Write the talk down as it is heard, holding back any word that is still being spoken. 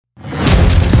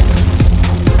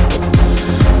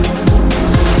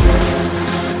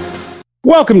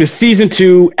Welcome to Season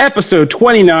 2, Episode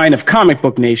 29 of Comic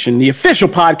Book Nation, the official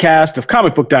podcast of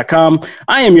comicbook.com.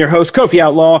 I am your host, Kofi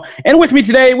Outlaw, and with me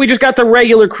today, we just got the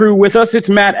regular crew with us. It's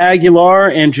Matt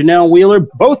Aguilar and Janelle Wheeler,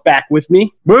 both back with me.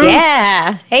 Woo!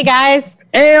 Yeah. Hey, guys.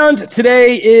 And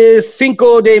today is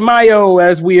Cinco de Mayo,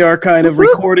 as we are kind of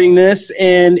recording this,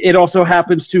 and it also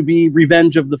happens to be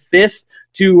Revenge of the Fifth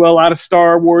to a lot of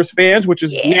Star Wars fans, which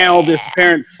is now this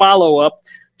apparent follow-up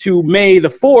to May the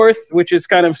 4th, which is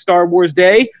kind of Star Wars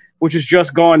Day, which has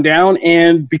just gone down.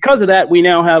 And because of that, we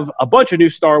now have a bunch of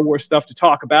new Star Wars stuff to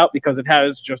talk about because it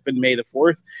has just been May the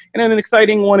 4th. And then an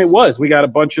exciting one it was. We got a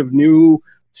bunch of new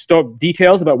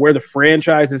details about where the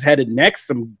franchise is headed next,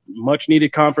 some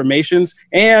much-needed confirmations.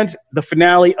 And the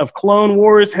finale of Clone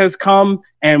Wars has come,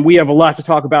 and we have a lot to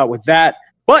talk about with that.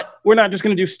 But we're not just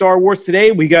going to do Star Wars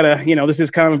today. We got to, this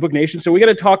is Comic Book Nation, so we got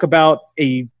to talk about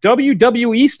a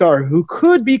WWE star who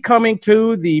could be coming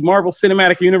to the Marvel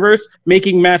Cinematic Universe,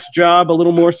 making Matt's job a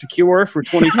little more secure for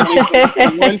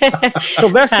 2020.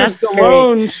 Sylvester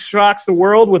Stallone shocks the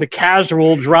world with a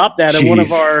casual drop that in one of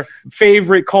our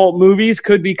favorite cult movies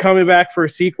could be coming back for a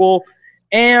sequel.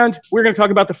 And we're going to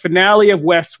talk about the finale of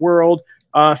Westworld.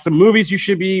 Some movies you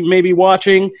should be maybe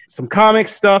watching, some comic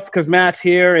stuff because Matt's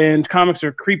here and comics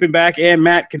are creeping back, and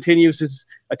Matt continues his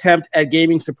attempt at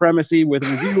gaming supremacy with a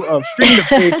review of Street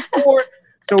of Rage 4.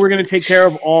 So we're going to take care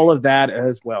of all of that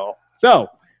as well. So,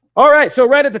 all right. So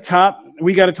right at the top,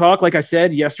 we got to talk. Like I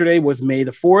said, yesterday was May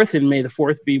the 4th, and May the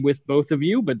 4th be with both of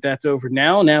you, but that's over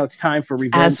now. Now it's time for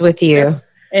Revenge. As with you.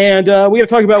 And we got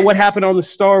to talk about what happened on the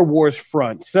Star Wars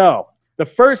front. So, the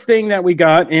first thing that we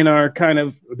got in our kind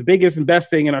of the biggest and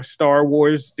best thing in our Star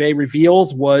Wars Day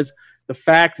reveals was the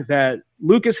fact that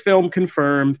Lucasfilm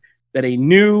confirmed that a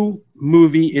new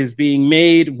movie is being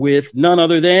made with none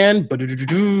other than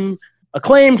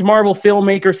acclaimed Marvel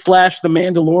filmmaker / The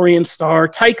Mandalorian star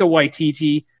Taika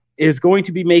Waititi is going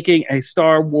to be making a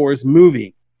Star Wars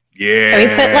movie. Yeah. Can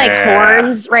we put like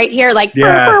horns right here? Like,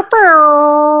 yeah.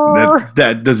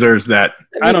 That deserves that.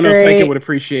 I don't know if Taika would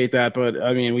appreciate that, but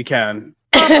I mean, we can.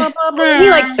 He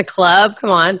likes to club. Come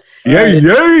on. Yay.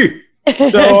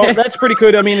 So that's pretty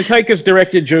good. I mean, Taika's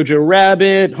directed Jojo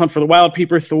Rabbit, Hunt for the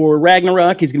Wilderpeople, Thor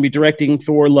Ragnarok. He's going to be directing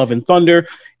Thor Love and Thunder,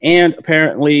 and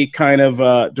apparently kind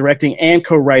of directing and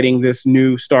co-writing this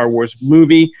new Star Wars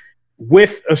movie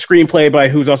with a screenplay by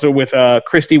who's also with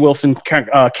Christy Wilson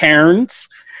Cairns.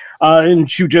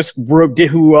 And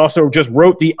who also just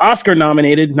wrote the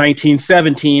Oscar-nominated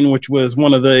 1917, which was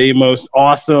one of the most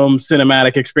awesome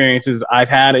cinematic experiences I've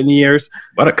had in years.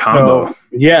 What a combo! So,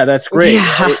 yeah, that's great.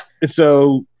 Yeah.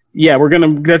 So yeah,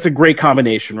 that's a great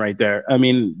combination right there. I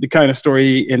mean, the kind of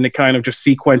story and the kind of just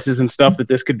sequences and stuff that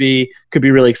this could be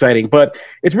really exciting. But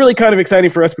it's really kind of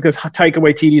exciting for us because Taika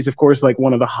Waititi is, of course, like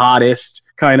one of the hottest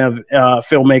kind of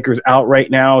filmmakers out right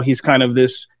now. He's kind of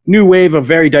this new wave of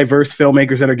very diverse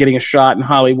filmmakers that are getting a shot in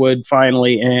Hollywood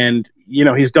finally. And,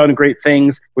 he's done great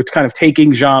things with kind of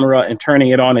taking genre and turning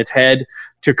it on its head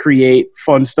to create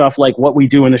fun stuff like What We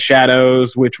Do in the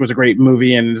Shadows, which was a great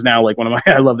movie and is now like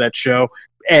I love that show.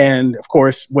 And of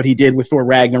course, what he did with Thor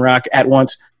Ragnarok, at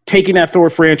once taking that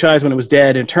Thor franchise when it was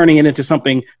dead and turning it into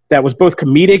something that was both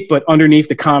comedic, but underneath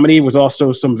the comedy was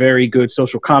also some very good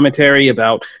social commentary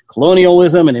about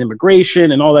colonialism and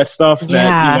immigration and all that stuff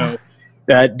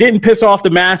that didn't piss off the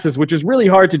masses, which is really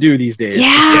hard to do these days.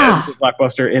 Yeah.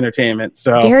 Blockbuster entertainment.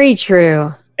 So very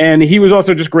true. And he was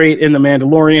also just great in The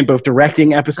Mandalorian, both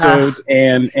directing episodes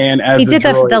and as he did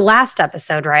the last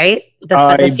episode, right?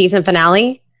 The season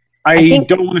finale. I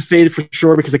don't want to say it for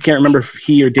sure because I can't remember if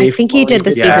he or Dave. I think he did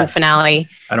the season finale.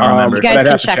 I don't remember. You guys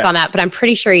can check on that, but I'm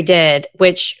pretty sure he did,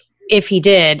 which if he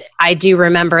did, I do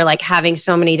remember like having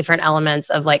so many different elements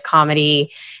of like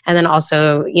comedy and then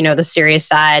also, the serious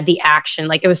side, the action,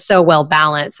 like it was so well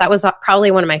balanced. That was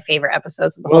probably one of my favorite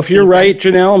episodes of the whole season. If you're right,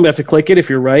 Janelle, I'm going to have to click it. If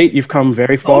you're right, you've come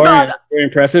very far. Oh, very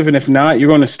impressive. And if not, you're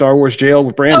going to Star Wars jail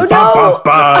with Brandon. Oh,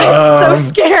 no. I'm so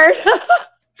scared.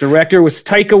 Director was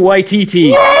Taika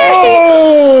Waititi.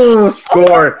 Oh,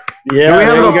 score. Yeah, do we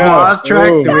have an applause track?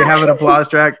 Ooh. Do we have an applause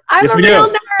track? I'm a real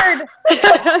nerd.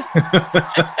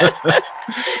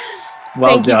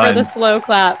 Thank you for the slow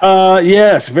clap.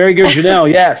 Yes, very good,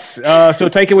 Janelle. Yes. So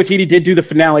Taika Waititi did do the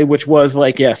finale, which was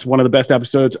one of the best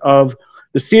episodes of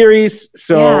the series.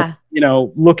 So,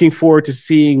 looking forward to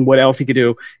seeing what else he could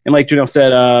do. And like Janelle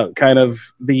said, kind of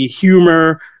the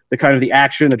humor, the kind of the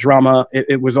action, the drama,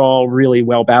 it was all really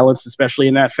well balanced, especially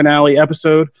in that finale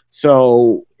episode.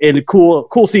 So, in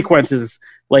cool sequences.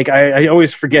 Like I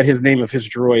always forget his name of his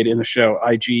droid in the show,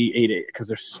 IG-88, because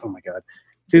there's, oh my God.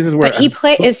 This is where But he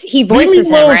Leave voices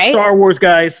me him, alone, right? Star Wars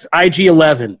guys,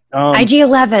 IG-11.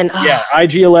 IG-11. Oh, Yeah,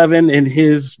 IG-11 and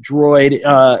his droid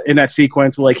in that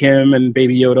sequence, like him and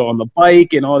Baby Yoda on the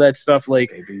bike and all that stuff. Like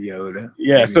Baby Yoda.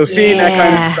 yeah, so seeing that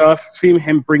kind Yeah. of stuff, seeing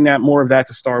him bring more of that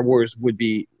to Star Wars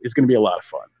is going to be a lot of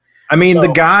fun. I mean, So- the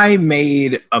guy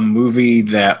made a movie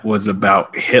that was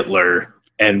about Hitler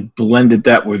and blended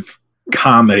that with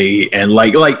comedy, and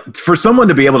like for someone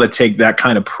to be able to take that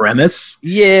kind of premise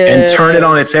Yeah, and turn it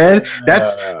on its head,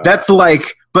 that's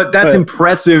like, but that's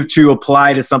impressive to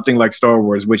apply to something like Star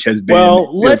Wars, which has been.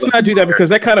 Well, let's not do that because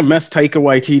that kind of messed Taika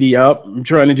Waititi up. I'm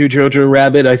trying to do Jojo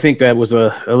Rabbit. I think that was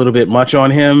a little bit much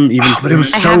on him. Even But it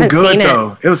was I so haven't good, seen it.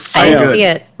 though. It was so I didn't good. see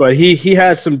it. but he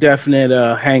had some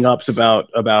definite hang-ups about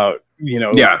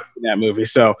Yeah. that movie.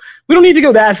 So we don't need to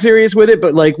go that serious with it,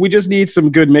 but like we just need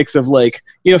some good mix of like,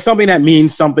 something that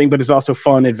means something but is also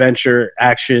fun, adventure,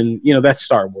 action. That's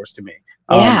Star Wars to me.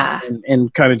 Yeah.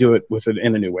 And kind of do it with it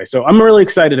in a new way. So I'm really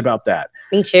excited about that.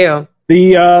 Me too.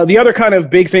 The other kind of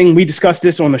big thing, we discussed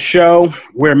this on the show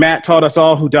where Matt taught us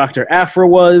all who Dr. Aphra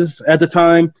was at the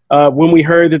time. When we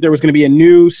heard that there was going to be a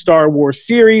new Star Wars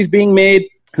series being made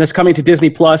that's coming to Disney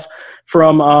Plus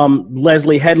from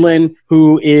Leslie Headland,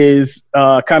 who is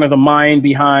kind of the mind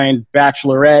behind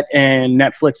Bachelorette and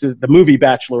Netflix's the movie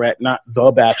Bachelorette, not The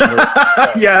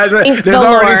Bachelorette. Yeah, Thank there's the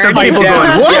already Lord. some Pipe people down.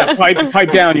 going, what? Yeah,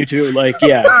 pipe down, you two. Like,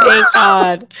 yeah, Thank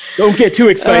God. don't get too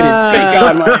excited. Thank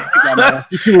God, man.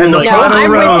 You two were And the like, No, final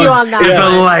I'm with you rose on that. is a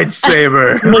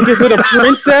lightsaber. like, is it a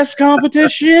princess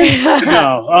competition?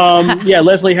 No. Yeah,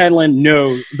 Leslie Headland,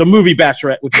 no. The movie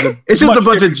Bachelorette, which is It's just a much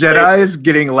bunch of different Jedis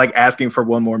getting asking for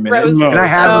one more minute. Rose. Can I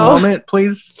have No. a moment,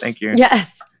 please? Thank you.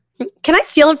 Yes. Can I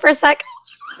steal him for a sec?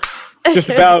 just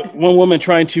about one woman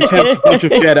trying to tempt a bunch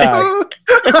of Jedi.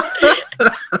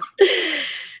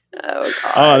 Oh, God.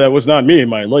 Oh, that was not me.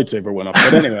 My lightsaber went off.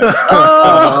 But anyway.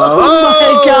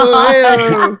 Oh, my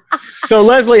God. So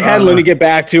Leslie Headland, to get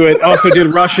back to it, also did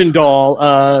Russian Doll,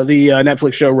 the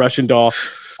Netflix show Russian Doll.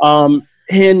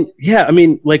 And yeah, I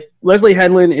mean, like Leslie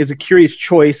Headland is a curious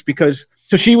choice because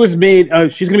she was made.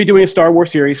 She's going to be doing a Star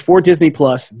Wars series for Disney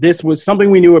Plus. This was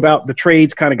something we knew about. The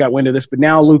trades kind of got wind of this, but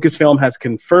now Lucasfilm has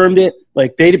confirmed it.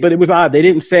 But it was odd. They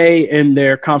didn't say in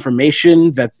their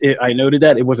confirmation that I noted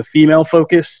that it was a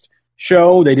female-focused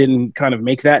show. They didn't kind of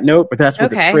make that note, but that's what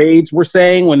the trades were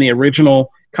saying when the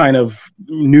original kind of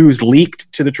news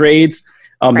leaked to the trades.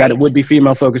 That it would be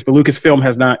female focused, but Lucasfilm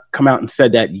has not come out and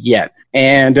said that yet.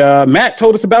 And Matt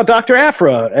told us about Dr.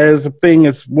 Aphra as a thing,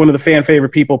 as one of the fan favorite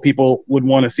people would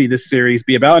want to see this series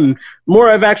be about. And the more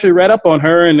I've actually read up on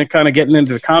her and kind of getting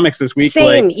into the comics this week.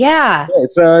 Same, yeah.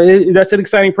 It's that's an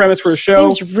exciting premise for a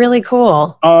show. Seems really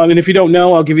cool. And if you don't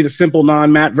know, I'll give you the simple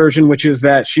non-Matt version, which is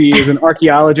that she is an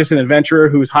archaeologist and adventurer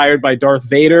who is hired by Darth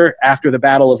Vader after the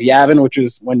Battle of Yavin, which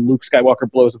is when Luke Skywalker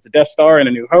blows up the Death Star in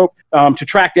A New Hope, to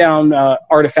track down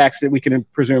artifacts that we can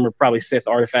presume are probably Sith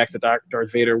artifacts that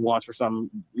Darth Vader wants for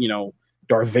some,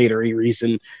 Darth Vader-y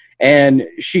reason. And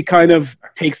she kind of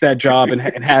takes that job and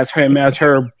has him as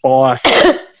her boss.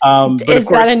 But Is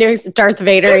that a new Darth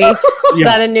Vader-y? Is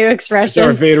that a new expression?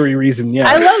 Darth Vader-y reason, yeah.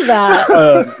 I love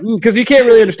that. Because you can't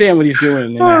really understand what he's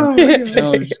doing.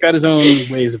 He's got his own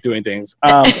ways of doing things.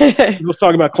 Let's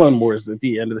talk about Clone Wars at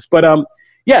the end of this. But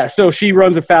yeah, so she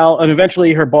runs afoul, and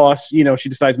eventually her boss, she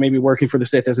decides maybe working for the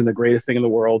Sith isn't the greatest thing in the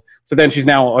world. So then she's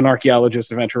now an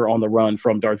archaeologist adventurer on the run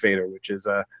from Darth Vader, which is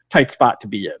a tight spot to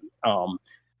be in.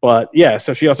 But yeah,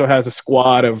 so she also has a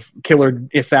squad of killer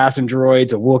assassin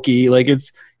droids, a Wookiee. Like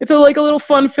it's a little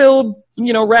fun-filled,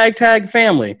 ragtag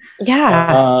family.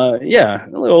 Yeah. Yeah,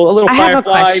 a little I have a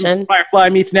question. Firefly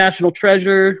meets National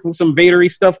Treasure with some Vader-y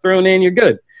stuff thrown in. You're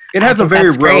good. It has a think very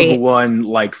that's Rogue great. One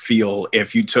like feel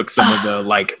if you took some of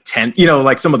the tense,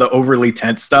 like some of the overly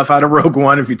tense stuff out of Rogue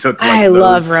One. If you took, I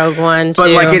love Rogue One too.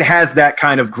 but it has that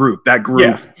kind of group. That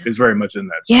group is very much in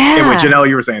that. Yeah. Anyway, Janelle,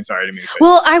 you were saying, sorry to me.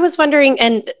 Well, I was wondering,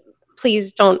 and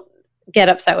please don't get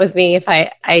upset with me if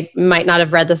I might not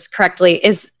have read this correctly.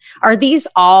 Are these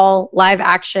all live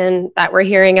action that we're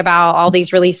hearing about, all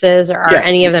these releases, or are Yes,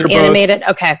 any of them they're both. animated?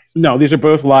 Okay. No, these are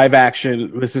both live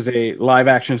action. This is a live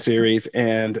action series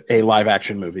and a live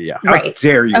action movie. Yeah. How Right.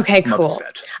 dare you? Okay, I'm cool.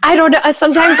 upset. I don't know.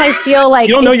 Sometimes I feel like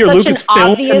You don't know it's your such an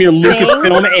Lucasfilm obvious from your thing.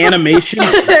 Lucasfilm animation.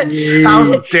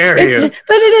 How dare It's, you?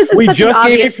 but it is. It's We such just an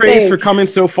gave you obvious praise thing. for coming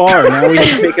so far. Now we have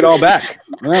to take it all back.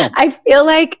 No. I feel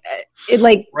like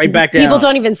Right back people down.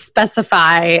 don't even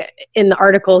specify in the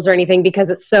articles or anything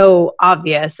because it's so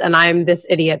obvious, and I'm this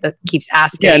idiot that keeps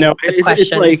asking Yeah, no, the it's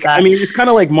questions. like that, it's kind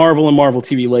of like Marvel and Marvel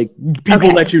TV. Like people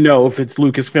Okay. let you know if it's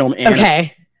Lucasfilm.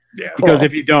 okay, Yeah. Because Cool.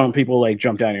 if you don't, people like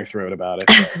jump down your throat about it.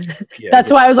 So, yeah.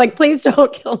 That's why I was like, please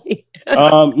don't kill me.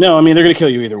 No, I mean they're gonna kill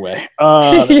you either way.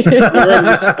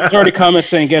 There's already comments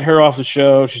saying get her off the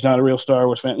show. She's not a real Star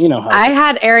Wars fan. You know how. I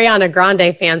had Ariana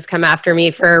Grande fans come after me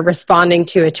for responding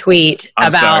to a tweet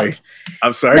about.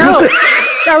 I'm sorry. No,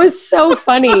 that was so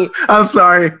funny. I'm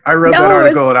sorry. I read that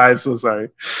article and I'm so sorry.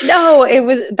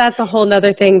 No, that's a whole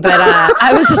nother thing. But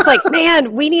I was just like,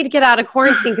 man, we need to get out of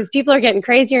quarantine because people are getting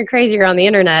crazier and crazier on the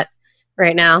internet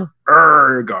right now.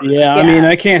 Yeah, I mean,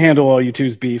 I can't handle all you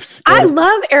two's beefs. I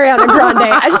love Ariana Grande.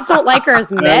 I just don't like her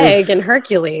as Meg and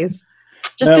Hercules.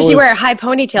 Just because you wear a high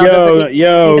ponytail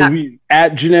doesn't mean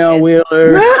at Janelle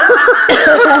Wheeler.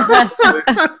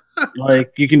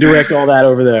 Like, you can direct all that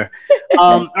over there.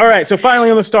 All right, so finally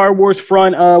on the Star Wars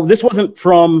front, this wasn't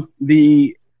from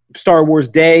the Star Wars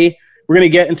Day. We're going to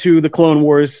get into the Clone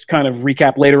Wars kind of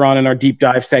recap later on in our deep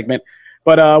dive segment.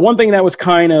 But one thing that was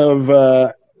kind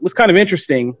of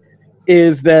interesting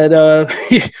is that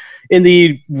in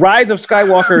the Rise of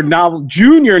Skywalker novel,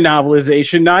 junior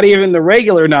novelization, not even the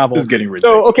regular novel. This is getting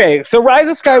ridiculous. So Rise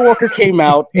of Skywalker came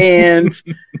out and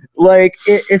like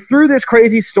it threw this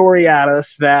crazy story at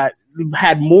us that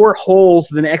had more holes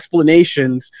than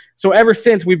explanations. So ever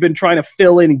since we've been trying to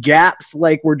fill in gaps,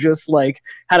 like we're just like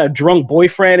had a drunk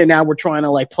boyfriend and now we're trying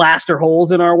to like plaster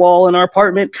holes in our wall in our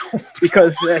apartment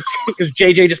because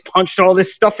JJ just punched all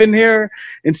this stuff in here.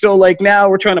 And so like now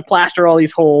we're trying to plaster all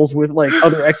these holes with like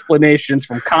other explanations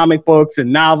from comic books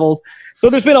and novels. So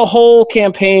there's been a whole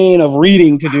campaign of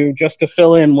reading to do just to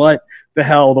fill in what the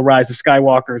hell the Rise of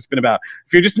Skywalker has been about.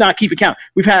 If you're just not keeping count,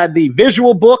 we've had the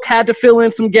visual book had to fill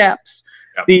in some gaps.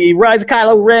 Yep. The Rise of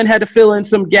Kylo Ren had to fill in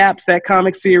some gaps, that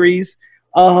comic series.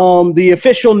 The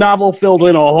official novel filled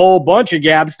in a whole bunch of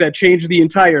gaps that changed the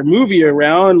entire movie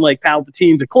around, like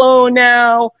Palpatine's a clone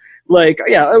now. Like,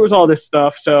 yeah, it was all this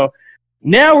stuff. So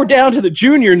now we're down to the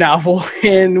junior novel,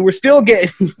 and we're still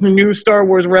getting new Star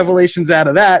Wars revelations out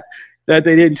of that they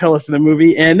didn't tell us in the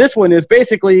movie. And this one is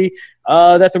basically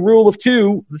that the rule of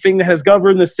two, the thing that has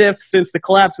governed the Sith since the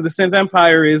collapse of the Sith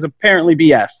Empire, is apparently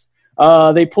BS.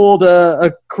 They pulled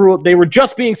a cruel. They were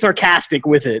just being sarcastic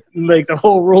with it, like the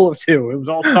whole rule of two. It was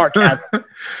all sarcasm,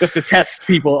 just to test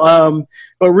people.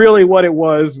 But really, what it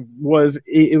was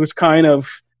it was kind of,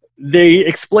 they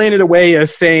explained it away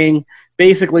as saying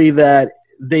basically that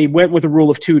they went with the rule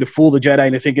of two to fool the Jedi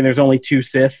into thinking there's only two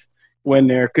Sith when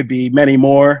there could be many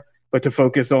more, but to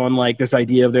focus on like this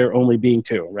idea of there only being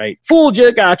two, right? Fooled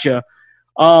you, gotcha.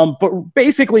 But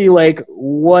basically, like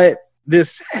what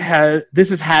this has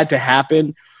had to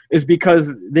happen is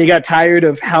because they got tired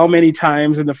of how many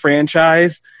times in the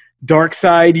franchise dark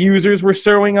side users were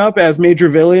showing up as major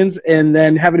villains and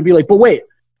then having to be like, but wait,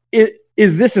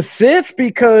 is this a Sith?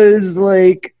 Because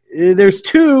like there's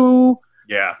two.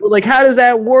 Yeah. Like, how does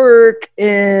that work?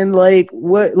 And like,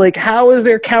 what? Like, how is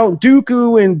there Count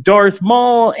Dooku and Darth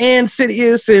Maul and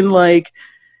Sidious and like,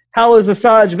 how is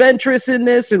Asajj Ventress in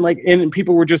this? And like, and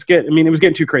people were just it was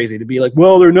getting too crazy to be like,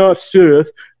 well, they're not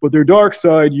Sith, but they're dark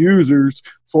side users.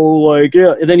 So like,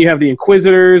 yeah. And then you have the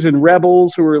Inquisitors and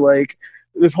Rebels who are like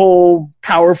this whole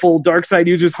powerful dark side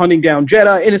users hunting down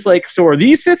Jedi. And it's like, so are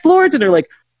these Sith Lords? And they're like,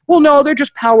 well, no, they're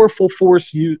just powerful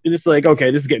Force users. And it's like,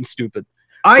 okay, this is getting stupid.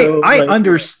 I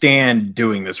understand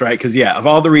doing this, right? Because, yeah, of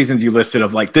all the reasons you listed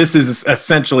of like, this is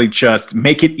essentially just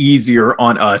make it easier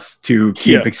on us to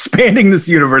keep expanding this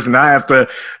universe. And I have to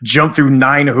jump through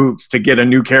 9 hoops to get a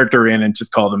new character in and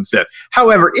just call them Sith.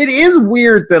 However, it is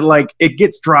weird that like it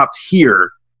gets dropped here.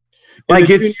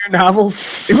 Like it's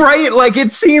novels, right? Like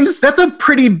it seems that's a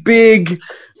pretty big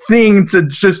thing to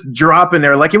just drop in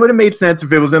there. Like it would have made sense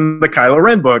if it was in the Kylo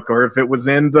Ren book or if it was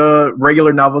in the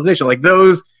regular novelization. Like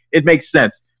those, it makes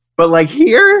sense. But like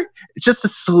here, just to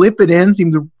slip it in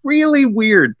seems really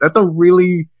weird. That's a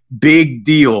really big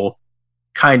deal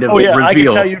kind of reveal. I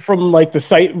can tell you from like the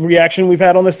site reaction we've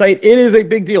had on the site, it is a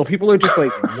big deal. People are just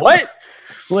like, what?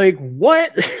 Like,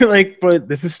 what? Like, but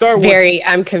this is Star Wars.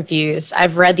 I'm confused.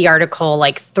 I've read the article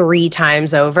like 3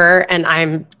 times over, and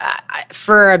I'm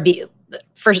for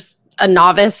a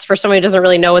novice, for someone who doesn't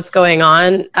really know what's going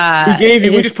on.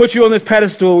 We just put you on this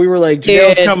pedestal. We were like,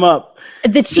 Janelle's come up.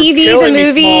 The TV, the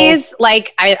movies,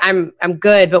 like I'm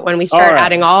good, but when we start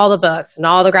adding all the books and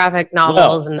all the graphic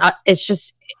novels, and it's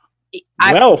just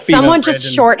someone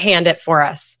just shorthand it for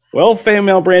us. Well,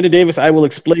 female Brandon Davis, I will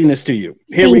explain this to you.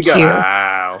 Here we go.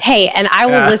 Wow. Hey, and I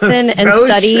will listen and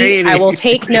study. Shady. I will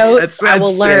take notes. I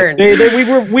will learn.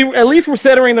 We at least we're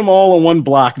centering them all on one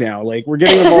block now. Like we're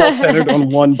getting them all centered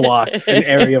on one block, an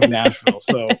area of Nashville.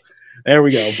 So there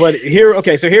we go. But here,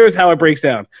 okay. So here's how it breaks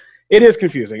down. It is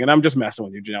confusing, and I'm just messing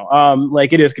with you, Janelle.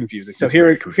 Like, it is confusing. So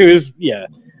here's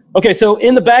Okay, so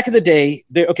in the back of the day,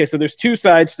 so there's two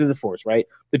sides to the Force, right?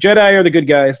 The Jedi are the good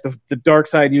guys. The dark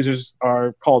side users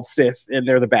are called Sith, and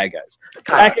they're the bad guys.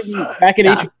 Back in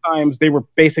ancient times, they were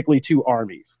basically two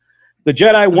armies. The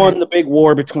Jedi won the big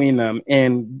war between them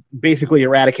and basically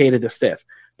eradicated the Sith.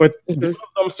 But one of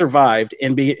them survived,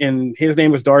 and his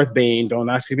name was Darth Bane. Don't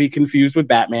actually be confused with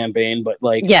Batman Bane, but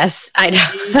like, yes, I know.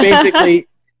 He basically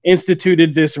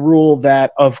instituted this rule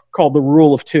called the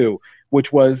Rule of Two,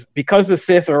 which was because the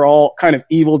Sith are all kind of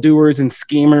evildoers and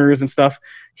schemers and stuff.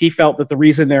 He felt that the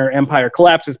reason their empire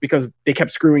collapsed is because they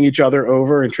kept screwing each other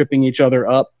over and tripping each other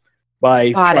up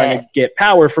by trying to get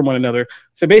power from one another.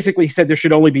 So basically, he said there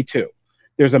should only be two.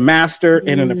 There's a master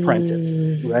and an apprentice,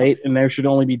 right? And there should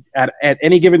only be, at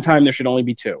any given time, there should only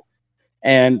be two.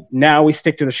 And now we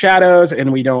stick to the shadows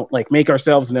and we don't like make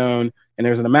ourselves known. And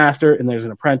there's a master and there's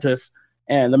an apprentice.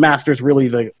 And the master is really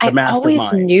the mastermind. I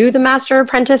always knew the master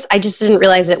apprentice. I just didn't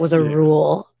realize it was a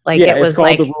rule. Like it was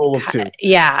like the Rule of Two.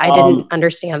 Yeah, I didn't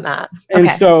understand that. And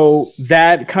so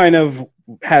that kind of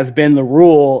has been the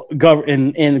rule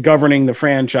in governing the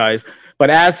franchise. But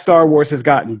as Star Wars has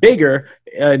gotten bigger,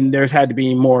 and there's had to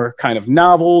be more kind of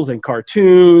novels and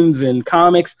cartoons and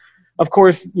comics, of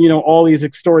course, all these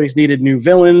stories needed new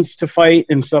villains to fight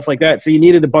and stuff like that. So you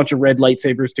needed a bunch of red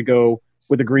lightsabers to go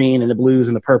with the green and the blues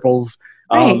and the purples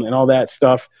and all that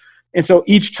stuff. And so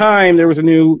each time there was a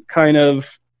new kind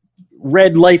of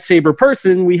red lightsaber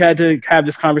person, we had to have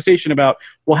this conversation about,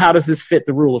 well, how does this fit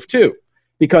the Rule of Two?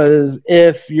 Because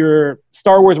if your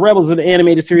Star Wars Rebels is an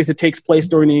animated series that takes place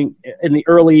before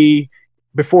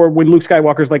when Luke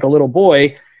Skywalker's like a little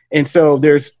boy, and so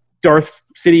there's Darth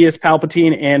Sidious,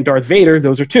 Palpatine, and Darth Vader,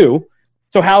 those are two.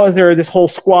 So how is there this whole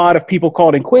squad of people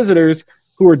called Inquisitors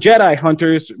who are Jedi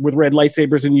hunters with red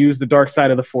lightsabers and use the dark side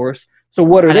of the Force? So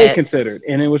what are they considered?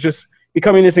 And it was just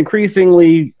becoming this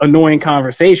increasingly annoying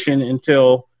conversation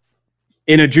until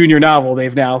in a junior novel,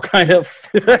 they've now kind of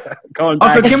gone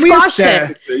back. Also,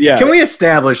 can we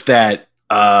establish that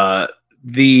I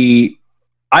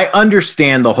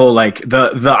understand the whole like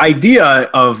the idea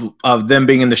of them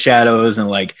being in the shadows and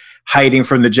like hiding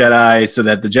from the Jedi so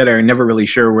that the Jedi are never really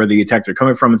sure where the attacks are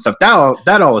coming from and stuff.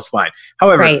 That all is fine.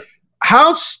 However,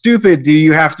 how stupid do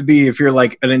you have to be if you're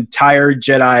like an entire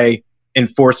Jedi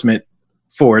enforcement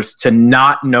force to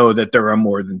not know that there are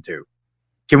more than two?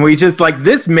 Can we just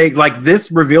this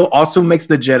reveal also makes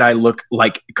the Jedi look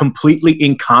like completely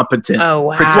incompetent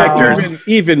protectors?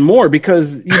 Even more,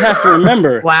 because you have to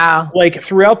remember, like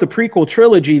throughout the prequel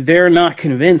trilogy, they're not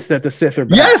convinced that the Sith are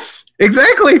bad. Yes,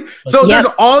 exactly. So there's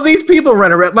all these people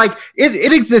running around. Like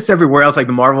it exists everywhere else. Like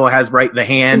the Marvel has the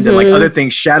Hand and like other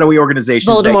things, shadowy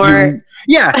organizations Voldemort.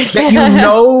 that you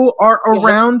know are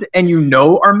around and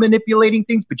are manipulating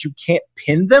things, but you can't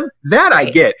pin them. That I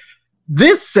get.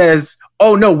 This says,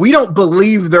 oh no, we don't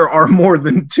believe there are more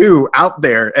than two out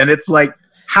there. And it's like,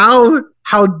 how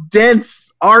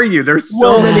dense are you? There's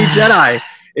so many Jedi.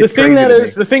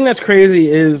 The thing that's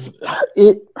crazy is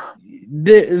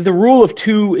the Rule of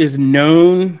Two is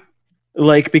known,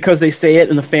 like, because they say it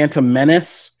in the Phantom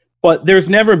Menace, but there's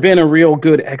never been a real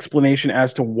good explanation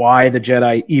as to why the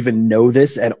Jedi even know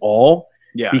this at all.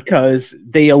 Yeah. Because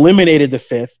they eliminated the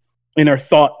Sith and are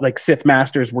thought like Sith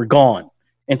Masters were gone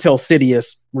until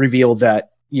Sidious revealed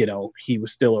that, he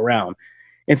was still around.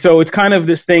 And so it's kind of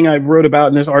this thing I wrote about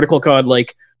in this article called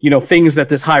things that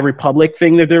this High Republic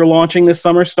thing that they're launching this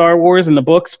summer, Star Wars in the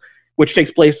books, which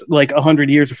takes place like 100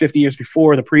 years or 50 years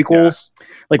before the prequels. Yeah.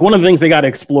 Like one of the things they got to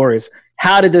explore is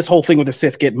how did this whole thing with the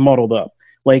Sith get muddled up?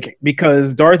 Like,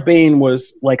 because Darth Bane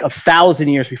was like 1,000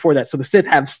 years before that. So the Sith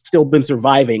have still been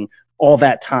surviving all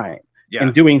that time. Yeah.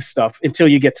 And doing stuff until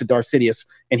you get to Darth Sidious,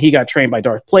 and he got trained by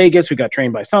Darth Plagueis, who got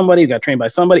trained by somebody,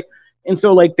 and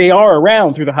so like they are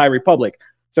around through the High Republic.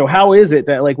 So how is it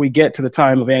that like we get to the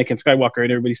time of Anakin Skywalker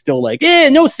and everybody's still like,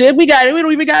 no Sith, we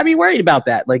don't even gotta be worried about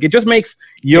that. Like it just makes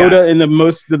Yoda and the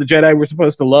most of the Jedi we're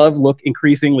supposed to love look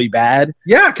increasingly bad.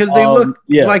 Yeah, because they look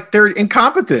like they're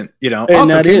incompetent. And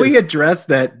also, can we address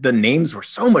that the names were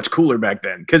so much cooler back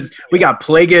then? Because we got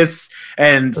Plagueis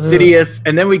and Sidious,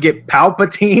 and then we get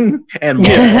Palpatine and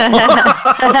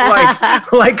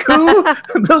like who?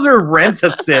 Those are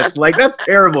rent-a-Sith. Like that's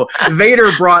terrible.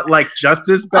 Vader brought like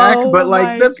justice back, but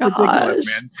like that's ridiculous,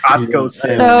 man. Costco.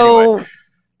 So, anyway.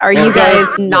 Are you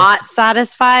guys not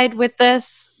satisfied with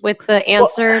this? With the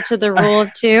answer to the Rule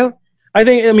of Two? I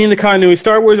think, the continuity,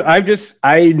 Star Wars, I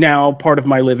now, part of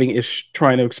my living is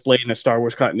trying to explain that Star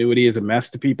Wars continuity is a mess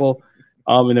to people.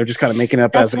 And they're just kind of making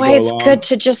up as they go along. That's why it's good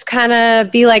to just kind of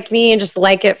be like me and just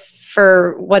like it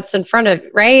for what's in front of,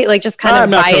 right? Like just kind I'm of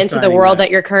not buy into the co-signing world that.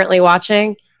 that you're currently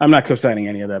watching. I'm not co-signing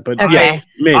any of that, but Okay. yes,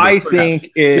 maybe. I perhaps.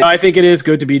 think it's. No, I think it is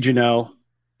good to be Janelle.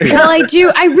 Well,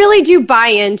 I really do buy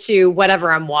into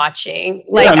whatever I'm watching.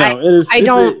 Like Yeah, no, it is,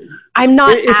 I'm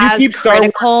not if you as keep Star Wars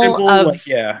critical simple, of like,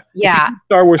 yeah. If you yeah. keep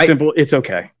Star Wars simple, it's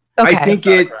okay.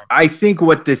 Okay. I think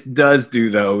what this does do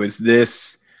though is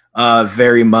this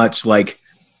very much like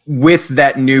with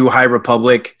that new High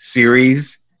Republic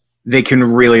series, they can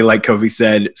really, like Kofi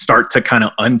said, start to kind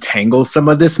of untangle some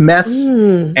of this mess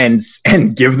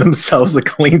and give themselves a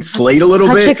clean slate a little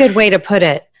bit. Such a good way to put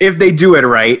it. If they do it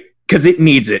right, because it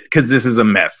needs it, because this is a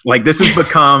mess. Like this has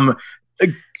become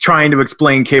trying to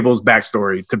explain Cable's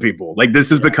backstory to people. Like this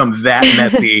has become that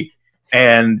messy,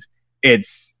 and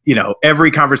it's, you know, every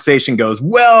conversation goes,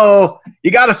 well, you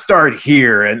got to start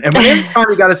here. And every time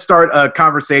you got to start a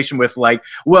conversation with like,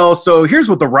 well, so here's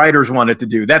what the writers wanted to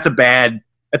do. That's a bad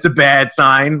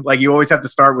sign. Like you always have to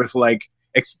start with like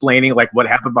explaining like what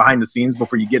happened behind the scenes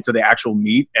before you get to the actual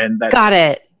meat. And that Got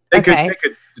it. they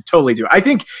could totally do it. I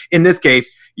think in this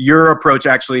case, your approach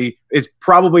actually is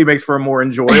probably makes for a more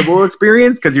enjoyable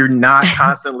experience because you're not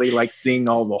constantly like seeing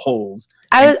all the holes.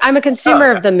 I'm a consumer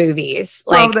of the movies.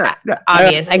 Like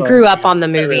obvious. I grew up on the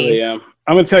movies. Really,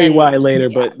 I'm gonna tell you why later,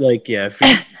 but like, yeah,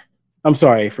 I'm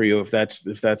sorry for you if that's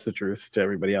the truth to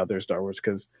everybody out there, Star Wars,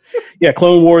 because yeah,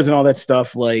 Clone Wars and all that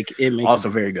stuff, like it makes Also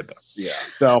very good though. Yeah.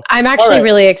 So I'm actually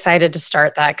really excited to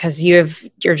start that because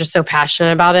you're just so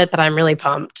passionate about it that I'm really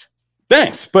pumped.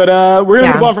 Thanks. But we're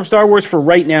gonna move on from Star Wars for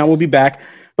right now. We'll be back.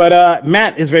 But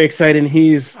Matt is very excited.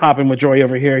 He's hopping with joy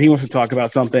over here. He wants to talk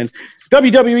about something.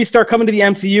 WWE star coming to the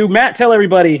MCU. Matt, tell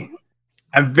everybody.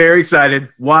 I'm very excited.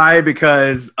 Why?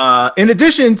 Because in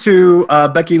addition to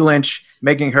Becky Lynch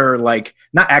making her like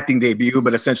not acting debut,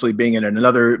 but essentially being in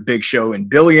another big show in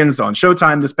Billions on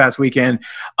Showtime this past weekend,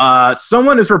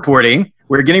 someone is reporting.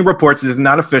 We're getting reports. This is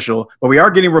not official, but we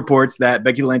are getting reports that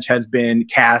Becky Lynch has been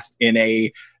cast in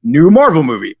a new Marvel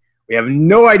movie. We have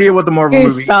no idea what the Marvel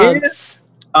movie is.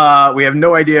 We have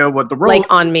no idea what the role like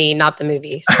on me, not the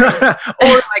movies, or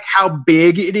like how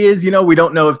big it is. You know, we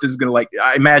don't know if this is gonna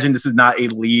I imagine this is not a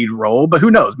lead role, but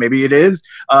who knows? Maybe it is.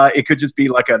 It could just be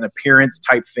like an appearance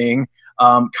type thing.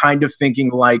 Kind of thinking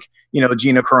like, you know,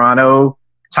 Gina Carano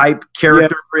type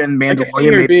character in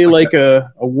Mandalorian. Maybe be like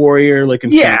a warrior, like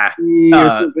in or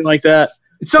something like that.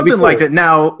 Something like that.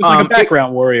 Now, it's like a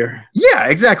background warrior. Yeah,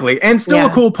 exactly. And still a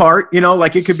cool part, you know,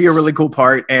 like it could be a really cool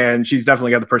part. And she's definitely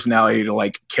got the personality to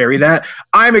like carry that.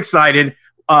 I'm excited,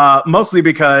 mostly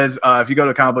because if you go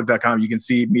to comicbook.com, you can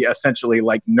see me essentially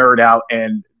like nerd out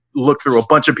and look through a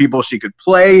bunch of people she could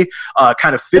play,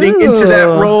 kind of fitting into that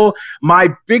role. My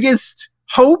biggest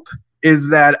hope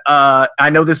is that I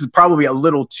know this is probably a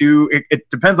little too, it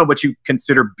depends on what you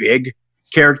consider big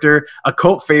character. A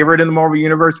cult favorite in the Marvel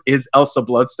Universe is Elsa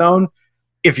Bloodstone.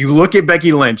 If you look at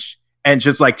Becky Lynch and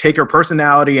just like take her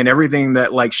personality and everything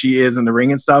that like she is in the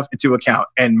ring and stuff into account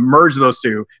and merge those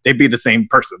two, they'd be the same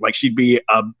person. Like she'd be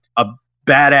a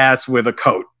badass with a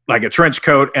coat, like a trench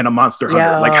coat and a monster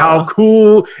hunter. Like how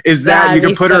cool is that? You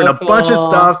can put her in a bunch of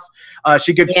stuff.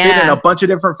 She could fit in a bunch of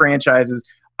different franchises.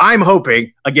 I'm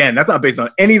hoping, again, that's not based on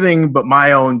anything but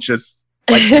my own just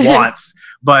like wants.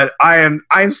 But I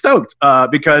am stoked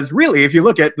because really, if you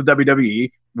look at the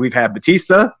WWE, we've had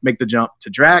Batista make the jump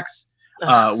to Drax.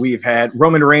 We've had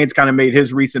Roman Reigns kind of made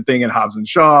his recent thing in Hobbs and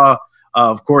Shaw.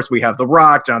 Of course, we have The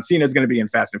Rock. John Cena is going to be in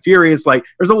Fast and Furious. Like,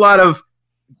 there's a lot of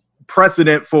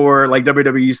precedent for like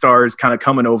WWE stars kind of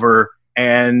coming over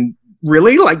and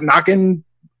really like knocking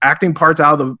acting parts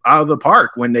out of the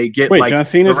park when they get like. John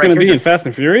Cena's going to be in Fast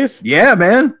and Furious? Yeah,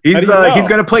 man. He's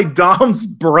going to play Dom's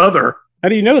brother. How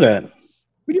do you know that?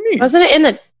 What do you mean? Wasn't it in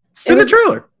the? It's in the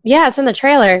trailer. Yeah, it's in the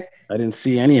trailer. I didn't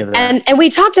see any of that. And we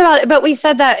talked about it, but we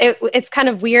said that it's kind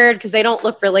of weird because they don't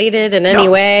look related in any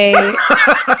way.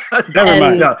 Never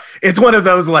mind. No, it's one of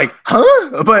those like,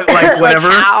 huh? But like whatever.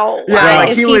 Like how? Yeah, like,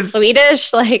 is he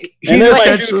Swedish? Like he's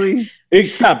essentially.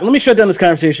 Stop. Let me shut down this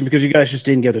conversation because you guys just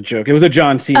didn't get the joke. It was a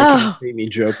John Cena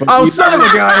joke. But son of a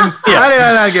gun. Yeah. I did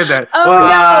not get that. Oh,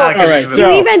 no. All right. You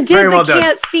even did the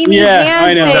can't see me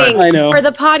hand thing I know. for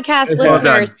the podcast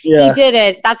listeners. He did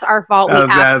it. That's our fault. We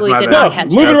absolutely did not catch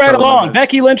it. Moving right along.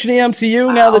 Becky Lynch in the MCU.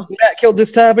 Wow. Now that Matt killed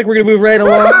this topic, we're going to move right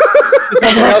along.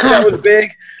 Something else that was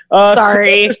big.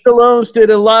 Sorry. Sylvester Stallone did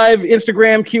a live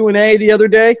Instagram Q&A the other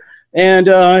day. And,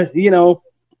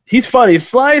 he's funny.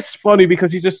 Sly's funny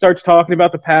because he just starts talking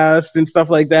about the past and stuff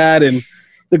like that and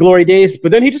the glory days.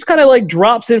 But then he just kind of like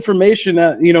drops information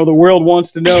that, the world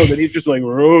wants to know that he's just like,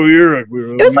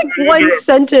 it was like one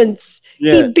sentence.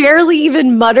 Yeah. He barely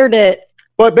even muttered it.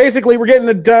 But basically, we're getting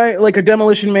a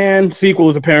Demolition Man sequel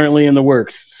is apparently in the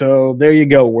works. So there you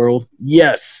go, world.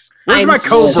 Yes. Where's my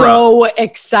Cobra? So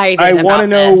excited. I want to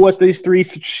know this. what these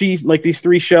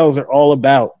three shells are all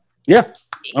about. Yeah.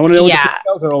 I want to know what the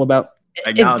shells are all about.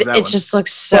 It just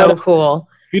looks so cool.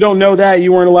 If you don't know that,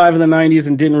 you weren't alive in the 90s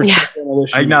and didn't respect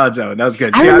Demolition. I acknowledge that one. That was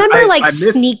good. I remember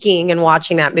sneaking and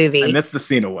watching that movie. I missed the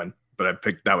Cena one, but I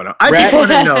picked that one up. I just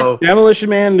want to know. Demolition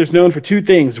Man is known for two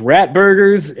things: rat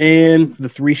burgers and the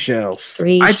three shells.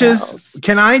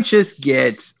 Can I just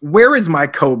get Where Is My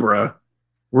Cobra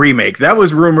remake? That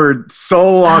was rumored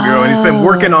so long ago, and he's been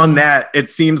working on that. It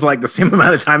seems like the same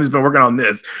amount of time he's been working on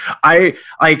this. I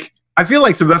feel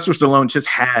like Sylvester Stallone just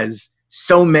has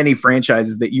so many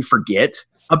franchises that you forget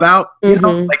about, you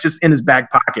know, like just in his back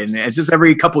pocket. And it's just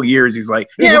every couple years he's like,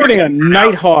 we're getting a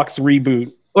Nighthawks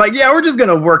reboot. Like, yeah, we're just going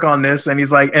to work on this. And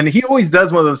he's like, and he always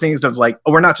does one of those things of like,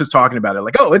 oh, we're not just talking about it.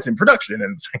 Like, oh, it's in production.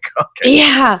 And it's like, okay.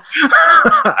 Yeah.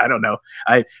 I don't know.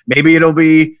 Maybe it'll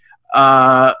be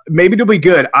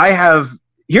good.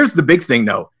 Here's the big thing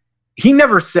though. He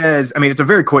never says, I mean, it's a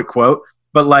very quick quote,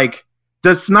 but like,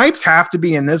 does Snipes have to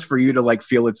be in this for you to like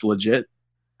feel it's legit?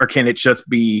 Or can it just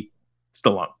be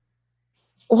Stallone?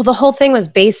 Well, the whole thing was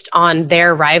based on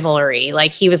their rivalry.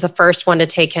 Like he was the first one to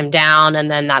take him down,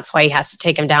 and then that's why he has to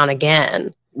take him down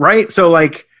again. Right. So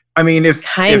like, I mean, if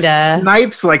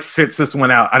Snipes like sits this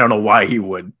one out, I don't know why he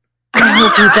would. I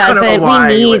hope he doesn't.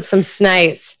 We need some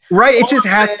Snipes. Right. It just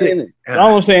has to.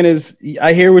 All I'm saying is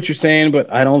I hear what you're saying,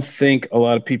 but I don't think a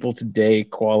lot of people today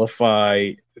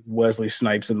qualify Wesley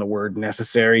Snipes and the word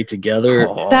necessary together.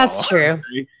 That's true.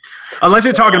 Unless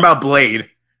you're talking about Blade.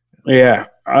 Yeah.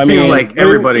 I Seems mean, like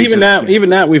everybody even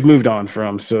that we've moved on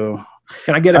from. So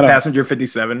can I get a Passenger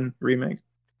 57 remake?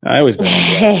 I always been.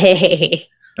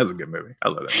 That's a good movie. I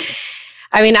love that movie.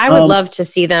 I mean, I would love to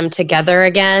see them together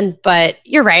again, but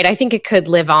you're right. I think it could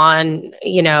live on,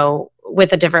 you know,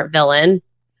 with a different villain.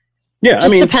 Yeah,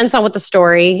 Just depends on what the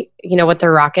story, you know, what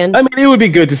they're rocking. I mean, it would be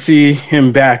good to see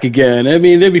him back again. I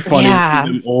mean, it'd be funny to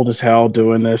see him old as hell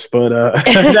doing this, but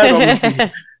that would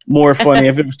be more funny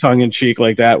if it was tongue in cheek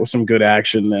like that with some good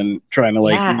action than trying to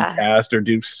recast or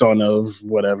do son of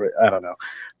whatever. I don't know.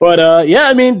 But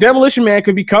I mean, Demolition Man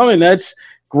could be coming. That's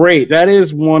great. That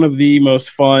is one of the most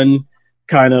fun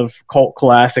kind of cult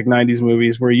classic 90s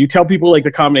movies where you tell people like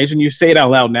the combination, you say it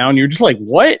out loud now and you're just like,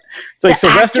 what? It's like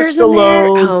Sylvester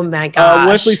Stallone, oh my gosh,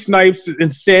 Wesley Snipes and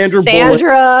Sandra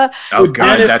Bullock with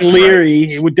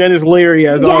Dennis Leary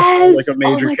as also like a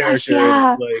major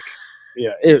character.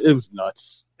 It was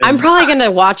nuts. I'm probably going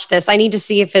to watch this. I need to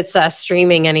see if it's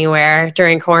streaming anywhere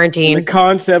during quarantine. The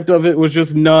concept of it was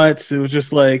just nuts. It was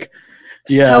just like,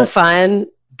 so fun.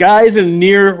 Guys in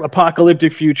near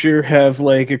apocalyptic future have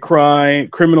like a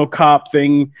criminal cop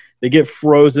thing. They get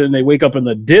frozen. They wake up in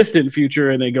the distant future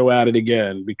and they go at it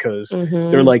again because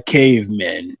they're like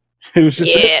cavemen. It was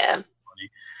just funny.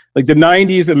 Like the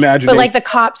 90s imagination. But like the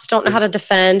cops don't know how to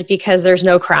defend because there's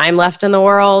no crime left in the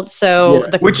world. So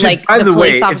the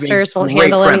police officers won't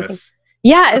handle anything.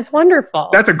 Yeah, it's wonderful.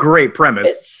 That's a great premise.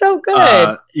 It's so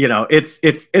good. You know,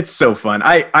 it's so fun.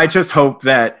 I just hope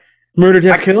that Murder,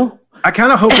 Death, Kill. I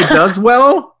kind of hope it does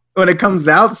well when it comes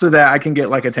out so that I can get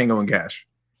like a Tango and Cash.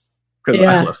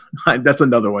 Because that's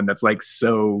another one that's like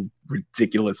so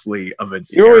ridiculously of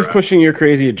its You're always pushing your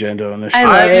crazy agenda on this show.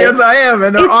 Yes, I am.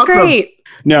 And it's awesome. Great.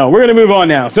 No, we're going to move on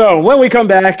now. So when we come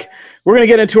back, we're going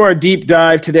to get into our deep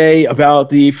dive today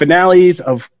about the finales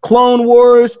of Clone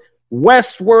Wars,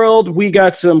 Westworld. We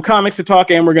got some comics to talk,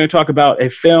 and we're going to talk about a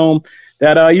film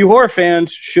that you horror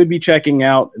fans should be checking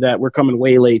out that we're coming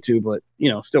way late to, but,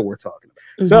 you know, still worth talking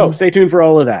about. So stay tuned for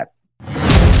all of that.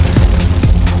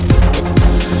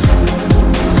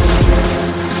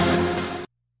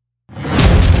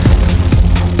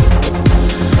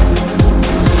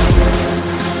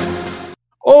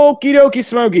 Okie dokie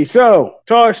smoky. So,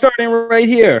 starting right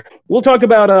here, we'll talk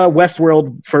about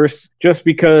Westworld first, just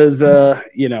because,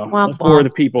 let's bore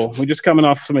the people. We're just coming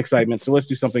off some excitement, so let's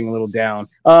do something a little down.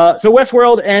 So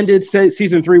Westworld ended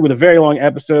season 3 with a very long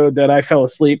episode that I fell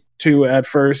asleep to at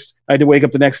first. I had to wake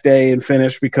up the next day and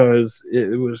finish because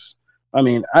it was...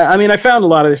 I found a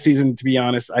lot of the season, to be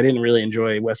honest. I didn't really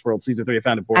enjoy Westworld season 3. I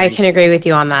found it boring. I can agree with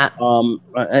you on that.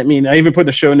 I even put in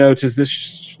the show notes, is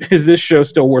this show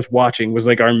still worth watching? Was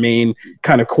like our main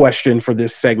kind of question for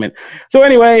this segment. So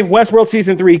anyway, Westworld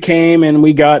season 3 came and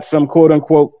we got some quote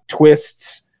unquote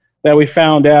twists that we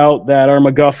found out that our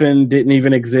MacGuffin didn't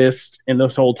even exist in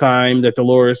this whole time, that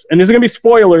Dolores, and there's going to be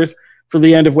spoilers for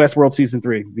the end of Westworld season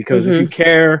 3, because if you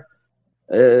care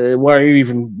why are you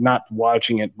even not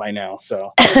watching it by now? So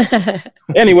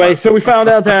anyway, so we found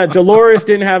out that Dolores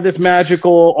didn't have this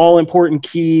magical, all-important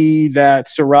key that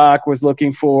Serac was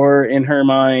looking for in her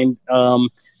mind.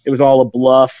 It was all a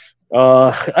bluff. She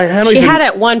had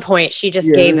at one point, she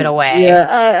just gave it away.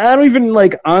 Yeah, I don't even,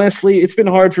 like, honestly, it's been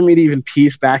hard for me to even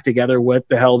piece back together what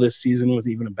the hell this season was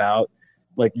even about,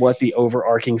 like what the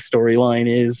overarching storyline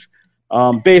is.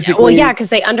 Basically, well, yeah, because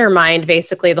they undermined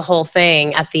basically the whole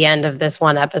thing at the end of this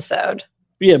one episode.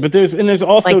 Yeah, but there's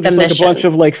also like just like a bunch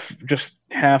of like just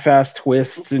half-assed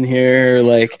twists in here,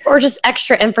 like, or just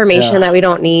extra information that we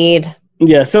don't need.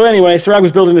 Yeah. So anyway, Serac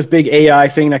was building this big AI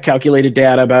thing that calculated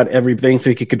data about everything, so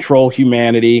he could control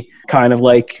humanity, kind of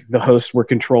like the hosts were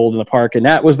controlled in the park. And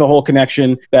that was the whole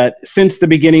connection. That since the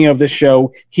beginning of the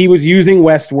show, he was using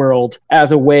Westworld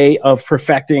as a way of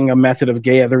perfecting a method of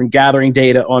gathering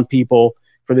data on people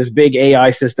for this big AI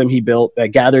system he built that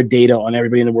gathered data on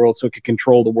everybody in the world, so it could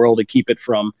control the world and keep it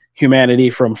from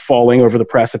humanity from falling over the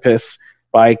precipice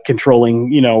by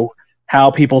controlling,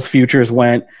 how people's futures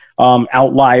went.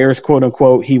 Outliers, quote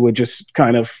unquote, he would just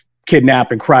kind of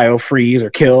kidnap and cryo freeze or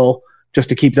kill just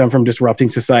to keep them from disrupting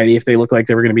society if they look like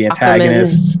they were going to be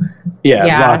antagonists.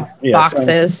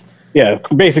 Boxes. So,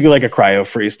 basically like a cryo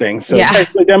freeze thing. So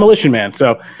basically Demolition Man.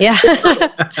 So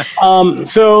and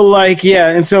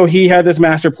so he had this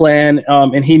master plan,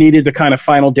 and he needed the kind of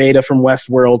final data from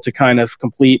Westworld to kind of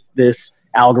complete this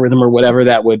algorithm or whatever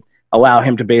that would allow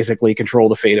him to basically control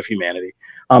the fate of humanity.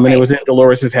 And it was in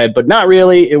Dolores' head, but not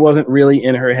really. It wasn't really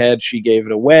in her head. She gave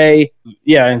it away.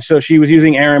 Yeah, and so she was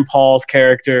using Aaron Paul's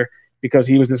character because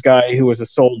he was this guy who was a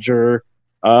soldier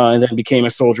and then became a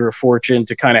soldier of fortune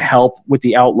to kind of help with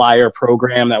the Outlier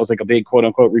program. That was like a big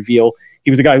quote-unquote reveal.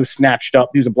 He was a guy who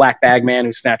he was a black bag man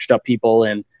who snatched up people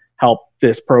and helped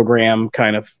this program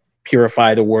kind of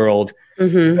purify the world.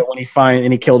 Mm-hmm. But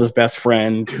when he killed his best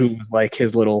friend, who was like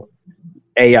his little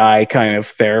AI kind of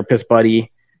therapist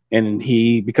buddy, and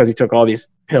because he took all these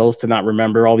pills to not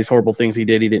remember all these horrible things he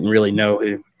did, he didn't really know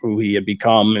who he had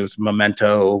become. It was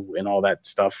Memento and all that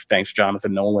stuff. Thanks,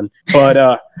 Jonathan Nolan.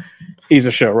 But he's a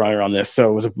showrunner on this, so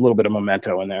it was a little bit of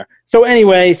Memento in there. So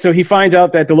anyway, he finds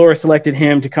out that Dolores selected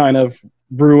him to kind of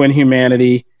ruin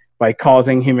humanity by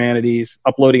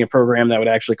uploading a program that would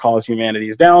actually cause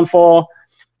humanity's downfall.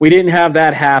 We didn't have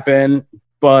that happen,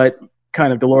 but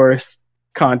kind of Dolores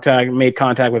made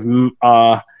contact with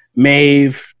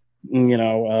Maeve,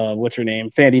 what's her name?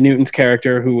 Thandie Newton's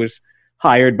character, who was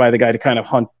hired by the guy to kind of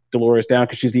hunt Dolores down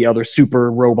because she's the other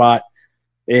super robot.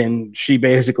 And she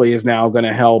basically is now going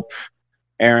to help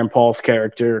Aaron Paul's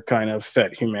character kind of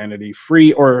set humanity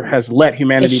free, or has let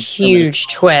humanity. The huge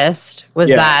twist was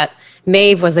that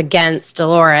Maeve was against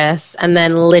Dolores, and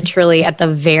then literally at the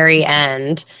very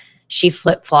end, she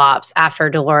flip-flops after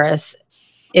Dolores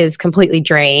is completely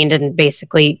drained and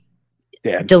basically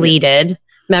deleted.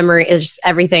 Memory is just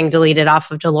everything deleted off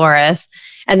of Dolores.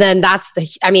 And then I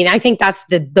think that's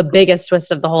the biggest twist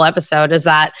of the whole episode, is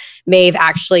that Maeve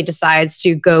actually decides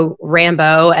to go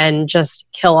Rambo and just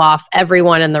kill off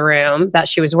everyone in the room that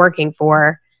she was working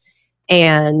for.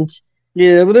 And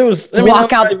but it was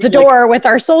walk out the door with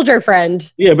our soldier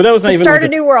friend. Yeah, but that was not even start a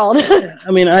new world.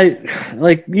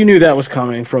 You knew that was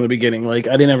coming from the beginning. Like,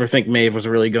 I didn't ever think Maeve was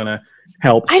really gonna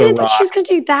help. I didn't think she was going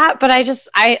to do that, but I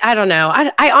don't know.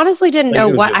 I honestly didn't know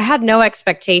what. I had no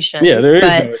expectations. Yeah, there is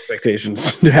no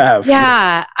expectations to have.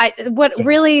 Yeah,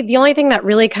 the only thing that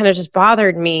really kind of just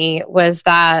bothered me was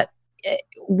that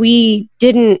we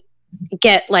didn't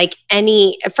get like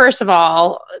any. First of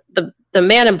all, the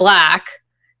Man in Black,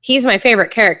 he's my favorite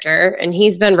character, and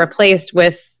he's been replaced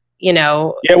with Yeah,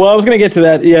 well, I was going to get to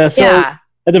that. Yeah, so.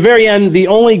 At the very end, the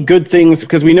only good things,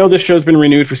 because we know this show's been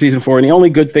renewed for season 4, and the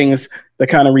only good things that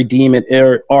kind of redeem it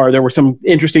are there were some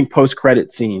interesting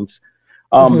post-credit scenes.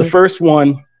 The first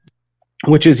one,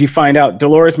 which is you find out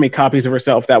Dolores made copies of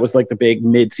herself. That was like the big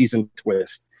mid-season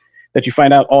twist. That you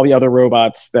find out all the other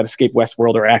robots that escape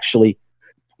Westworld are actually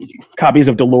copies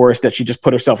of Dolores, that she just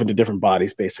put herself into different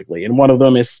bodies, basically. And one of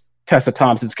them is Tessa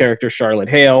Thompson's character, Charlotte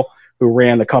Hale, who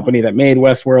ran the company that made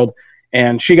Westworld.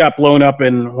 And she got blown up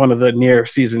in one of the near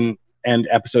season end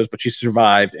episodes, but she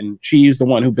survived. And she's the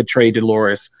one who betrayed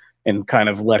Dolores and kind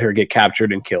of let her get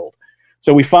captured and killed.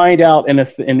 So we find out in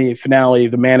the finale,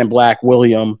 the Man in Black,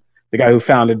 William, the guy who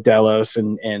founded Delos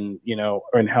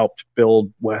and helped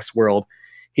build Westworld,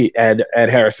 Ed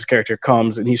Harris's character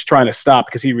comes, and he's trying to stop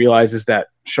because he realizes that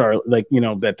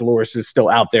that Dolores is still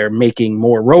out there making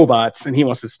more robots, and he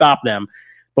wants to stop them,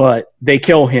 but they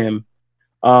kill him.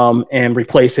 And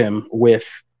replace him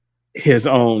with his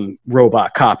own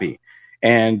robot copy.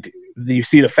 And you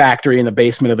see the factory in the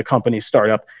basement of the company's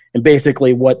startup. And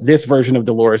basically what this version of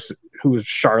Dolores, who is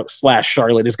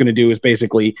Charlotte, is going to do is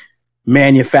basically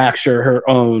manufacture her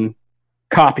own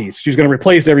copies. She's going to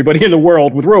replace everybody in the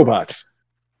world with robots.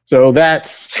 So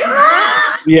that's,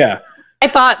 yeah. I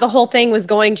thought the whole thing was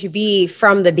going to be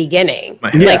from the beginning,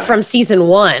 Yes. like from season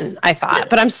 1, I thought. Yeah.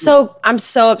 But I'm so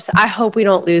upset. I hope we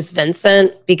don't lose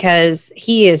Vincent because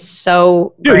he is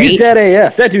so great. He's dead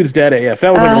AF. That dude's dead AF.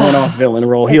 That was like a one-off villain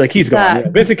role. He's gone. Yeah.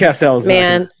 Vincent Cassel's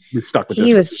stuck with this.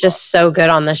 He was just so good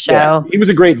on the show. Yeah, he was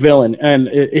a great villain, and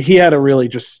he had a really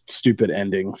just stupid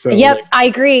ending. So yep, I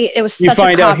agree. It was such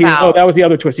a cop-out. Oh, that was the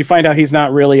other twist. You find out he's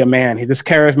not really a man. This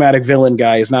charismatic villain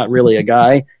guy is not really a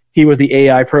guy. He was the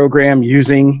AI program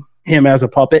using him as a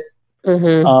puppet.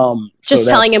 Mm-hmm. Just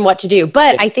telling him what to do.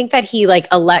 But I think that he like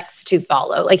elects to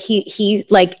follow. Like he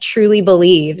like truly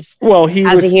believes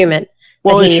as a human.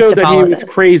 Well, it showed that he was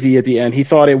crazy at the end. He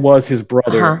thought it was his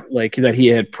brother, like that he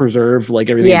had preserved like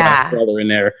everything about his brother in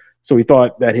there. So he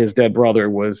thought that his dead brother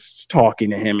was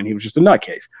talking to him and he was just a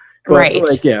nutcase. But, right.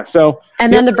 Like, yeah. So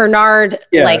and then the Bernard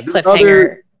like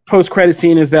cliffhanger. Post-credit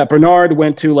scene is that Bernard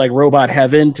went to like robot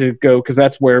heaven to go, because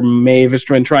that's where Maeve is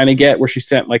trying to get, where she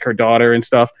sent like her daughter and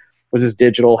stuff, was his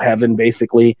digital heaven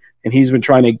basically, and he's been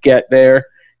trying to get there.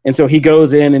 And so he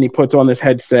goes in and he puts on this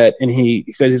headset and he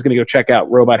says he's going to go check out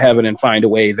robot heaven and find a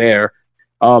way there.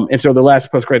 And so the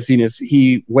last post-credit scene is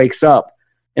he wakes up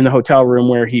in the hotel room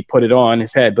where he put it on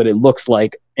his head, but it looks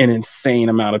like an insane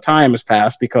amount of time has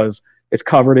passed because it's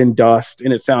covered in dust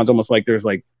and it sounds almost like there's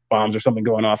like bombs or something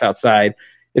going off outside.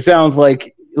 It sounds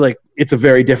like it's a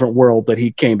very different world that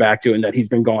he came back to and that he's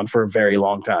been gone for a very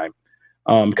long time.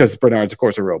 Because Bernard's, of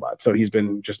course, a robot. So he's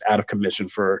been just out of commission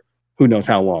for who knows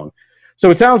how long. So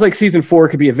it sounds like season 4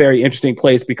 could be a very interesting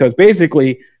place because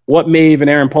basically what Maeve and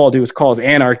Aaron Paul do is cause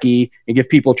anarchy and give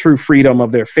people true freedom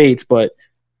of their fates. But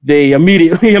they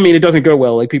immediately, I mean, it doesn't go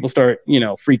well. Like people start,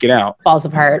 freaking out. Falls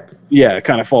apart. Yeah, it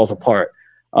kind of falls apart,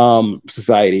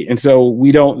 society. And so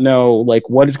we don't know like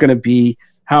what is going to be,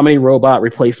 how many robot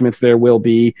replacements there will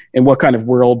be, and what kind of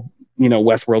world,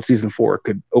 Westworld season 4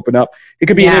 could open up. It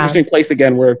could be an interesting place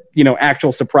again where,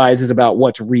 actual surprises about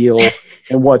what's real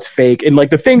and what's fake. And like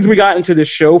the things we got into this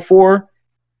show for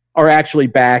are actually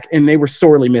back, and they were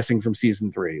sorely missing from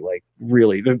season 3. Like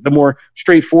really, the more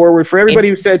straightforward for everybody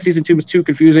who said season 2 was too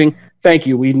confusing. Thank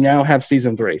you. We now have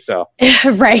season 3. So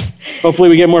right. Hopefully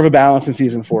we get more of a balance in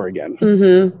season 4 again.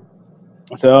 Mm-hmm.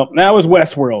 So that was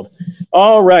Westworld.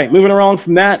 All right, moving along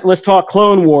from that, let's talk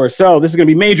Clone Wars. So this is going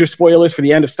to be major spoilers for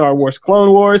the end of Star Wars Clone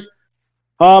Wars.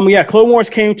 Clone Wars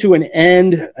came to an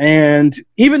end, and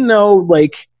even though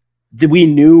like we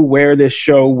knew where this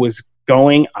show was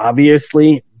going,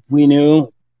 obviously we knew,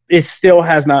 it still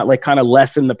has not like kind of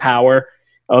lessened the power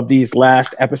of these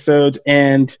last episodes.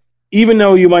 And even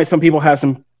though some people have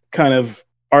some kind of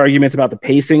arguments about the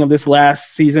pacing of this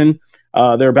last season,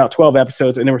 there are about 12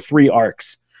 episodes and there were 3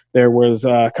 arcs. There was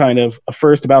kind of a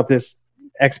first about this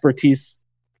expertise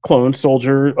clone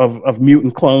soldier of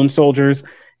mutant clone soldiers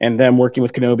and them working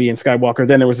with Kenobi and Skywalker.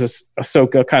 Then there was this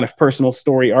Ahsoka kind of personal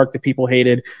story arc that people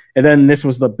hated. And then this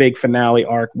was the big finale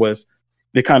arc, was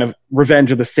the kind of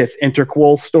Revenge of the Sith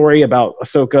interquel story about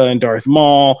Ahsoka and Darth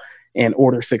Maul and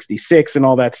Order 66 and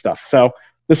all that stuff. So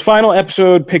this final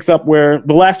episode picks up where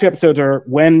the last 2 episodes are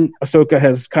when Ahsoka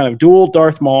has kind of dueled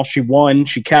Darth Maul. She won,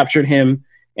 she captured him,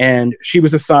 and she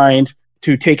was assigned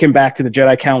to take him back to the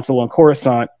Jedi Council on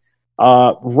Coruscant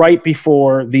right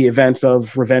before the events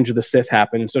of Revenge of the Sith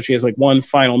happened. And so she has like one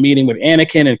final meeting with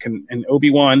Anakin and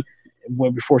Obi-Wan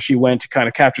before she went to kind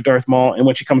of capture Darth Maul. And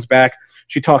when she comes back,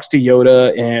 she talks to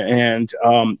Yoda, and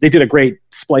they did a great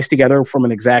splice together from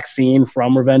an exact scene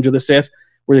from Revenge of the Sith,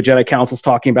 where the Jedi Council's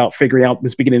talking about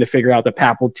beginning to figure out that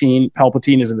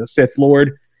Palpatine is a Sith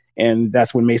Lord. And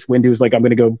that's when Mace Windu is like, I'm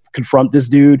going to go confront this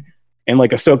dude. And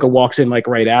like Ahsoka walks in like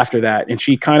right after that. And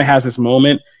she kind of has this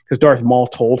moment because Darth Maul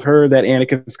told her that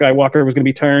Anakin Skywalker was going to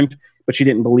be turned, but she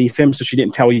didn't believe him. So she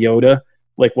didn't tell Yoda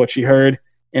like what she heard.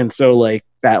 And so like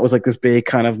that was like this big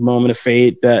kind of moment of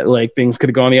fate that like things could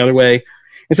have gone the other way.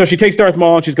 And so she takes Darth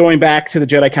Maul and she's going back to the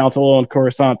Jedi Council on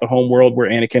Coruscant, the home world where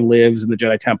Anakin lives and the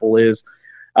Jedi Temple is.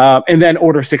 And then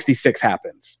Order 66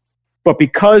 happens. But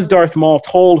because Darth Maul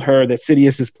told her that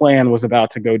Sidious's plan was about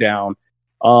to go down,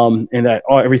 and that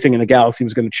everything in the galaxy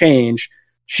was going to change,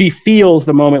 she feels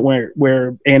the moment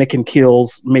where Anakin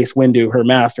kills Mace Windu, her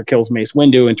master kills Mace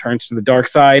Windu and turns to the dark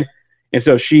side. And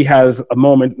so she has a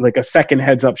moment, like a second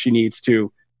heads up she needs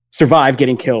to survive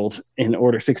getting killed in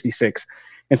Order 66.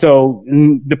 And so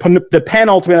the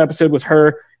penultimate episode was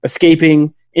her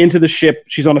escaping into the ship.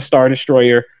 She's on a Star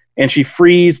Destroyer. and she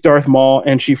frees Darth Maul,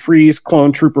 and she frees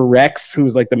Clone Trooper Rex,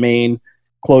 who's like the main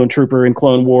clone trooper in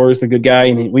Clone Wars, the good guy,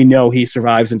 and we know he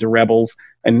survives into Rebels,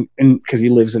 and because he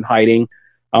lives in hiding.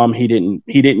 He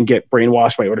didn't get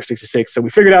brainwashed by Order 66, so we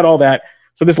figured out all that.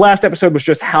 So this last episode was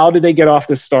just how did they get off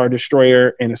this Star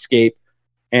Destroyer and escape,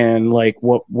 and like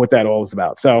what that all was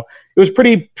about. So it was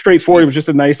pretty straightforward. It was just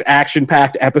a nice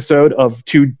action-packed episode of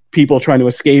two people trying to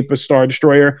escape a Star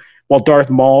Destroyer, while Darth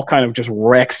Maul kind of just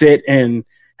wrecks it and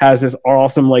has this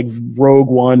awesome like Rogue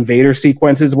One Vader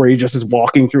sequences where he just is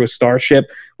walking through a starship,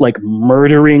 like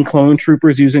murdering clone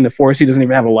troopers using the Force. He doesn't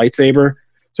even have a lightsaber.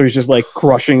 So he's just like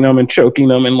crushing them and choking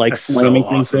them and like slamming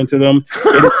things into them.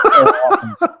 It is so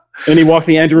awesome. And he walks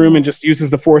in the engine room and just uses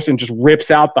the Force and just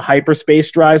rips out the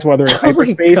hyperspace drives while they're in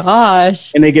hyperspace. Oh my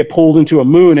gosh. And they get pulled into a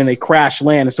moon and they crash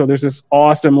land. And so there's this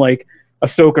awesome like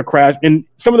Ahsoka crash. And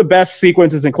some of the best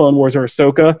sequences in Clone Wars are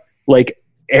Ahsoka, like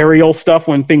aerial stuff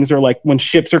when things are like, when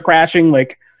ships are crashing,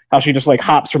 like how she just like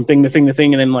hops from thing to thing to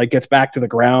thing and then like gets back to the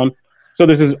ground. So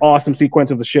there's this awesome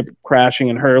sequence of the ship crashing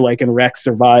and her like and Rex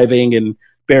surviving and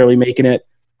barely making it.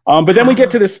 But then we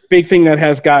get to this big thing that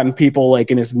has gotten people like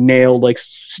and has nailed like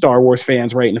Star Wars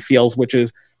fans right in the feels, which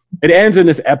is it ends in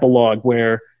this epilogue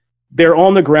where they're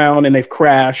on the ground and they've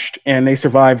crashed and they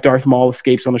survive. Darth Maul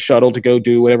escapes on a shuttle to go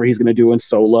do whatever he's going to do in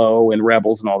Solo and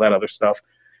Rebels and all that other stuff.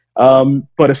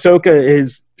 But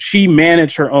Ahsoka she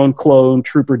managed her own clone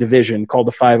trooper division called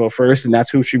the 501st, and that's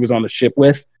who she was on the ship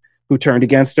with, who turned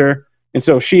against her. And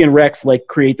so she and Rex like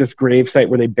create this grave site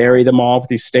where they bury them all with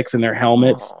these sticks in their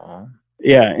helmets. Aww.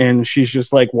 Yeah, and she's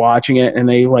just like watching it, and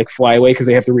they like fly away because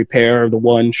they have to repair the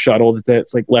one shuttle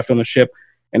that's like left on the ship,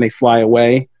 and they fly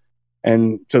away.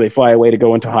 And so they fly away to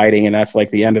go into hiding, and that's like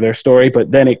the end of their story.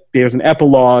 But then there's an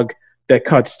epilogue that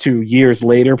cuts to years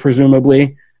later,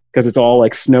 presumably, because it's all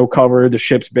like snow covered, the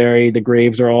ship's buried, the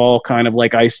graves are all kind of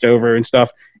like iced over and stuff.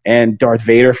 And Darth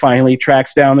Vader finally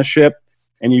tracks down the ship,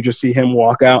 and you just see him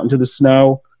walk out into the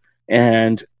snow.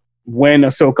 And when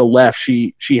Ahsoka left,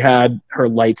 she had her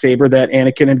lightsaber that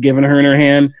Anakin had given her in her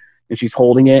hand, and she's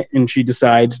holding it, and she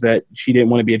decides that she didn't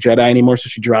want to be a Jedi anymore, so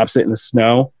she drops it in the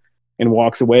snow and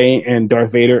walks away. And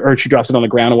Darth Vader, or she drops it on the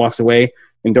ground and walks away,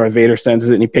 and Darth Vader senses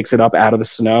it, and he picks it up out of the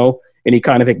snow, and he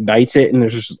kind of ignites it, and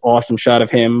there's this awesome shot of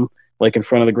him like in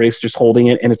front of the graves just holding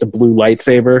it, and it's a blue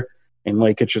lightsaber, and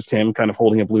like it's just him kind of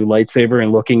holding a blue lightsaber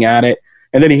and looking at it.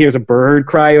 And then he hears a bird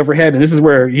cry overhead, and this is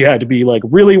where you had to be like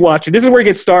really watching. This is where it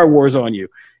gets Star Wars on you,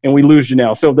 and we lose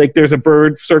Janelle. So like there's a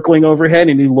bird circling overhead,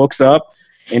 and he looks up,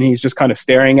 and he's just kind of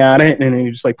staring at it, and then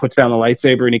he just like puts down the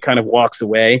lightsaber, and he kind of walks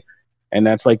away. And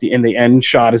that's like the end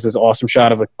shot is this awesome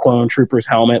shot of a clone trooper's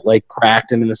helmet like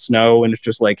cracked and in the snow, and it's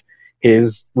just like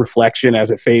his reflection as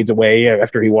it fades away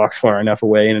after he walks far enough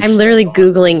away. And I'm literally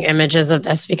Googling images of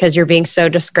this because you're being so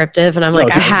descriptive, and I'm like,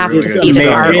 I have to see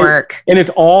this artwork. And it's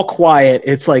all quiet.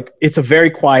 It's like, it's a very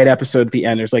quiet episode at the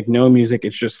end. There's like no music.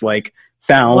 It's just like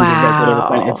sounds. Wow.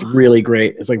 Like it's really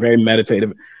great. It's like very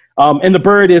meditative. And the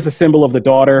bird is a symbol of the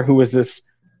daughter, who is this,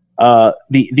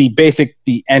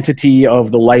 the entity of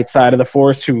the light side of the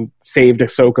Force, who saved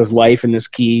Ahsoka's life in this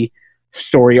key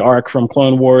story arc from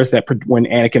Clone Wars, that when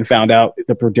Anakin found out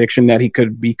the prediction that he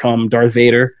could become Darth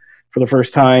Vader for the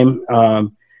first time.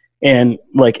 And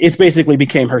like it's basically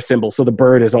became her symbol. So the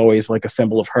bird is always like a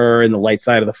symbol of her and the light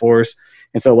side of the Force.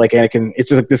 And so like Anakin, it's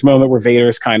just like this moment where Vader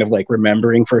is kind of like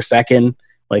remembering for a second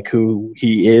like who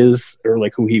he is or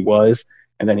like who he was.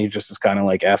 And then he just is kind of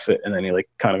like F it, and then he like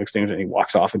kind of extinguishes it, and he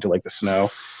walks off into like the snow.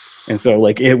 And so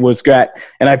like it was great.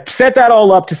 And I set that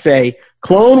all up to say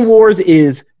Clone Wars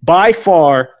is by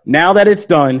far, now that it's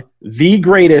done, the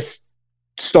greatest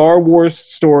Star Wars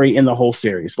story in the whole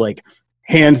series. Like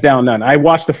hands down none. I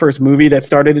watched the first movie that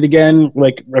started it again,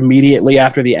 like immediately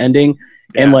after the ending.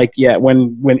 Yeah. And like, yeah,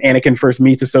 when Anakin first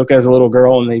meets Ahsoka as a little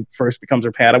girl and they first becomes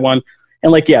her Padawan.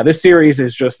 And like, yeah, this series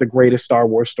is just the greatest Star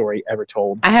Wars story ever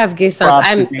told. I have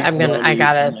goosebumps. I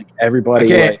got it. Like,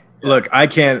 everybody. Look, I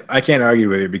can't argue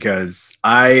with you because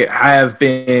I have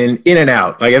been in and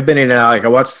out. Like I've been in and out. Like I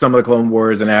watched some of the Clone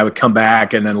Wars and I would come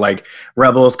back, and then like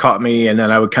Rebels caught me, and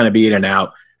then I would kind of be in and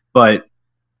out. But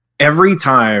every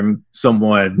time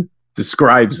someone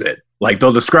describes it, like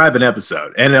they'll describe an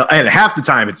episode, and half the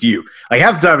time it's you. Like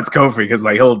half the time it's Kofi, because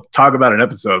like he'll talk about an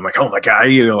episode. I'm like, oh my god, I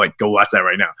need to like go watch that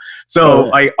right now. So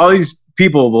like all these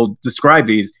people will describe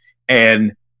these,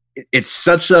 and it's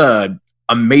such a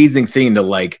amazing thing to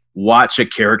like watch a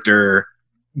character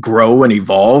grow and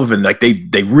evolve, and like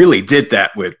they really did that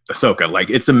with Ahsoka.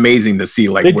 Like it's amazing to see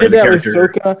like where the character.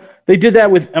 With Ahsoka. They did that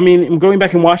with. I mean, going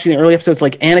back and watching the early episodes,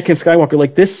 like Anakin Skywalker.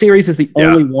 Like this series is the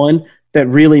only one that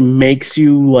really makes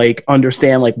you like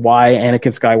understand like why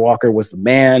Anakin Skywalker was the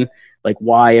man. like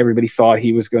why everybody thought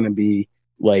he was going to be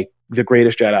like the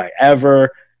greatest Jedi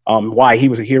ever, why he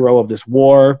was a hero of this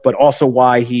war, but also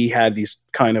why he had these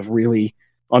kind of really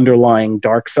underlying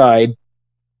dark side,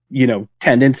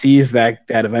 tendencies that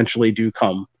eventually do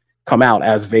come out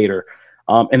as Vader.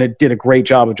 And it did a great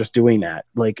job of just doing that,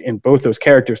 like in both those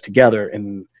characters together.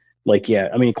 And like,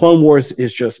 Clone Wars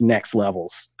is just next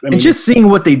levels. And just seeing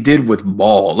what they did with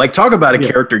Maul, like talk about a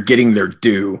character getting their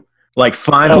due, like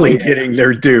finally getting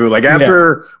their due. Like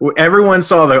after everyone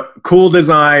saw the cool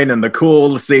design and the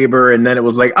cool saber, and then it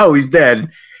was like, oh, he's dead.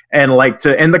 And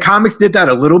and the comics did that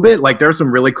a little bit. Like there's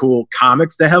some really cool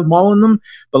comics that have Maul in them,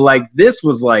 but like this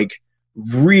was like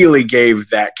really gave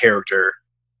that character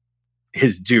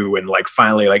his due, and like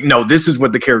finally like, no, this is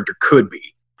what the character could be.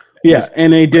 Yeah,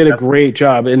 and they did a great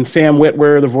job. And Sam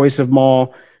Witwer, the voice of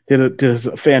Maul, did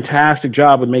a fantastic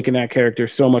job of making that character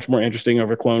so much more interesting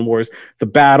over Clone Wars. The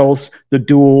battles, the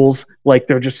duels, like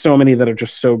there are just so many that are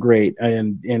just so great.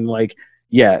 And like,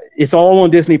 it's all on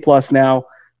Disney Plus now.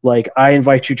 Like I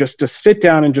invite you just to sit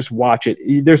down and just watch it.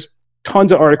 There's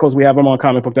tons of articles. We have them on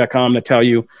comicbook.com that tell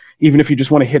you, even if you just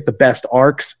want to hit the best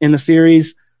arcs in the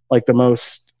series, like the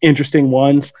most interesting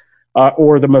ones,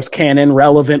 or the most canon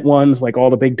relevant ones, like all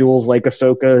the big duels like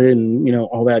Ahsoka and,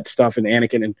 all that stuff, and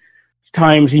Anakin, and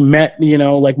times he met,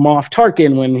 like Moff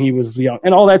Tarkin when he was young,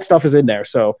 and all that stuff is in there.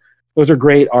 So those are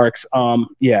great arcs.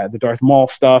 The Darth Maul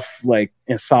stuff, like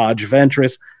Asajj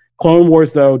Ventress. Clone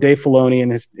Wars, though, Dave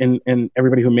Filoni and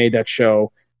everybody who made that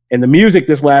show, and the music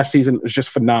this last season was just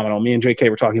phenomenal. Me and JK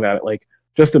were talking about it, like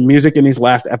just the music in these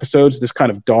last episodes, this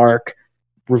kind of dark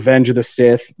Revenge of the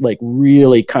Sith, like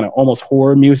really kind of almost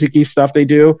horror music-y stuff they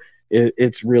do.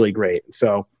 It's really great.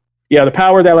 So the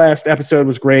power of that last episode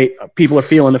was great. People are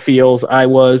feeling the feels. I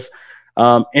was,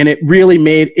 and it really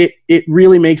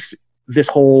makes this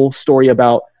whole story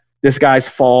about this guy's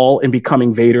fall and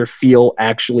becoming Vader feel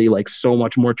actually like so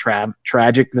much more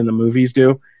tragic than the movies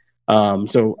do.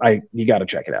 So you got to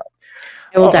check it out.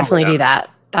 I will definitely do that.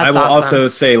 That's I will awesome. also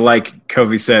say, like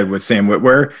Kofi said with Sam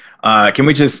Witwer, can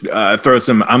we just I'm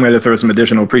going to throw some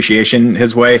additional appreciation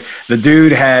his way. The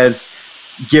dude has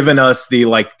given us the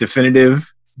like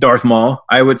definitive Darth Maul,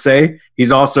 I would say.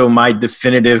 He's also my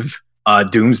definitive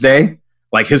Doomsday.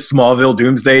 Like his Smallville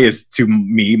Doomsday is to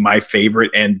me my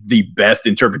favorite and the best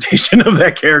interpretation of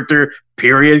that character,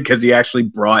 period. Because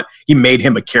he made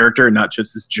him a character, not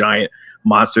just this giant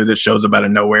monster that shows up out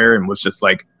of nowhere and was just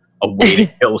like a way to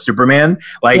kill Superman.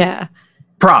 Like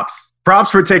props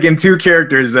for taking two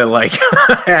characters that like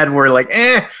were like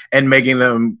and making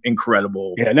them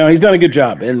incredible. Yeah, no, he's done a good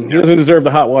job, and he doesn't deserve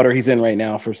the hot water he's in right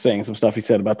now for saying some stuff he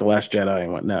said about The Last Jedi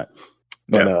and whatnot.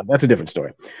 But that's a different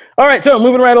story. All right, so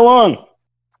moving right along.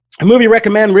 A movie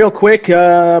recommend real quick.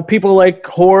 People like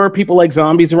horror, people like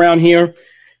zombies around here.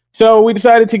 So we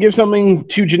decided to give something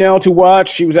to Janelle to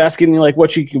watch. She was asking me like what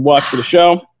she could watch for the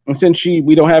show. And since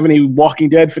we don't have any Walking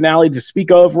Dead finale to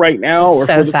speak of right now, or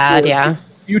so sad,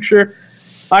 future,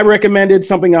 I recommended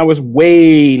something I was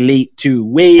way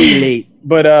late,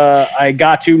 but I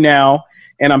got to now,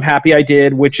 and I'm happy I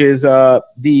did, which is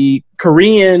the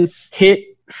Korean hit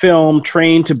film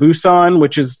Train to Busan,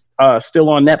 which is still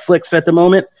on Netflix at the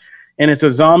moment, and it's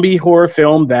a zombie horror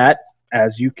film that,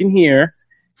 as you can hear,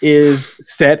 is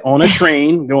set on a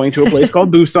train going to a place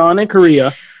called Busan in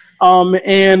Korea.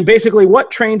 And basically what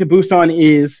Train to Busan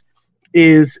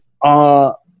is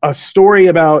a story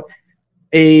about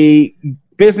a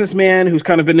businessman who's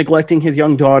kind of been neglecting his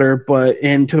young daughter,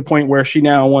 and to the point where she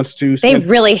now wants to. They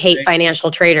really hate financial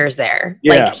traders there.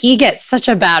 Yeah. Like he gets such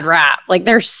a bad rap. Like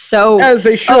they're so, as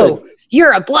they should. Oh,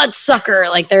 you're a bloodsucker.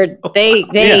 Like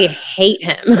they hate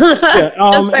him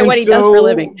just by what he does for a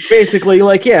living. Basically,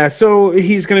 so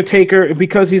he's going to take her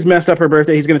because he's messed up her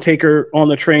birthday. He's going to take her on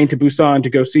the train to Busan to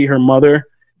go see her mother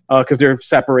because they're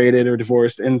separated or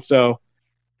divorced, and so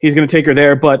he's going to take her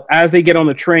there. But as they get on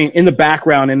the train, in the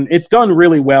background, and it's done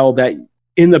really well that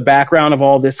in the background of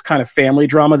all this kind of family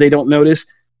drama, they don't notice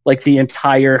like the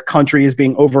entire country is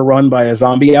being overrun by a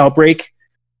zombie outbreak.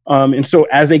 And so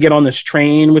as they get on this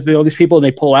train with all these people and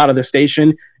they pull out of the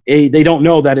station, they don't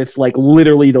know that it's like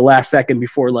literally the last second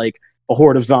before like a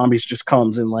horde of zombies just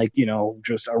comes and like,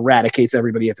 just eradicates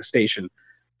everybody at the station.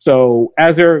 So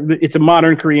it's a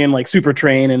modern Korean like super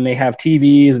train, and they have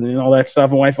TVs and all that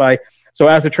stuff and Wi-Fi. So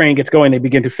as the train gets going, they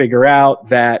begin to figure out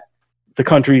that the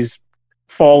country's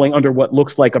falling under what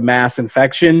looks like a mass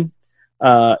infection,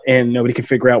 and nobody can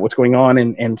figure out what's going on,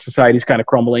 and society's kind of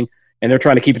crumbling. And they're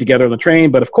trying to keep it together on the train.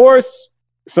 But of course,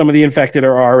 some of the infected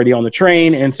are already on the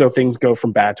train. And so things go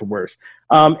from bad to worse.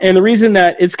 And the reason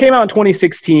that it came out in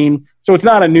 2016, so it's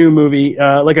not a new movie.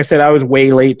 Like I said, I was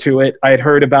way late to it. I had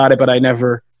heard about it, but I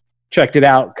never checked it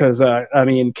out because I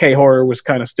mean, K-horror was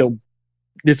kind of still.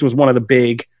 This was one of the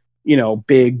big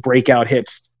breakout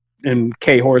hits, and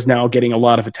K-horror is now getting a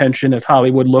lot of attention as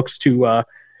Hollywood looks to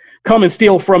come and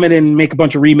steal from it and make a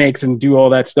bunch of remakes and do all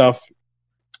that stuff.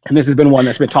 And this has been one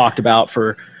that's been talked about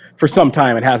for some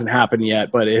time. It hasn't happened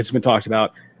yet, but it's been talked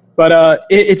about. But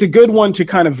it's a good one to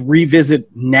kind of revisit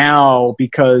now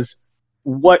because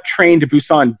what Train to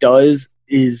Busan does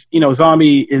is,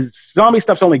 zombie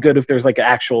stuff's only good if there's like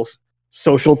actual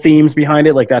social themes behind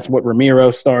it. Like that's what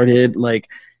Ramiro started, like,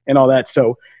 and all that.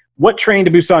 So what Train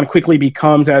to Busan quickly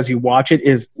becomes as you watch it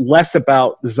is less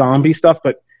about zombie stuff,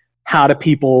 but how do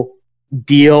people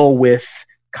deal with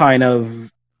kind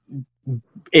of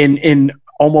in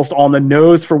almost on the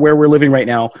nose for where we're living right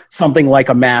now, something like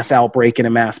a mass outbreak and a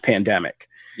mass pandemic.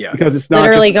 Yeah. Because it's not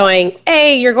literally going,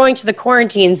 hey, you're going to the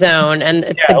quarantine zone, and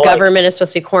it's the government is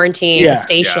supposed to be quarantining the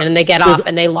station, and they get off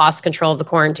and they lost control of the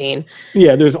quarantine.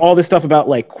 Yeah, there's all this stuff about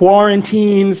like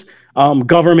quarantines,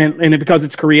 government, and because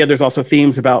it's Korea, there's also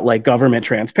themes about like government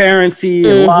transparency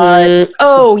and lies.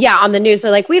 Oh yeah, on the news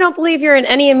they're like, we don't believe you're in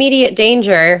any immediate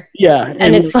danger. Yeah,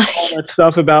 and it's like all that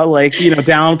stuff about like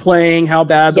downplaying how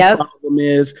bad the problem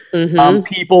is,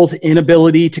 people's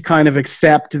inability to kind of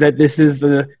accept that this is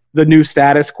the new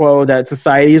status quo, that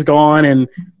society is gone and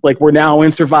like we're now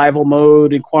in survival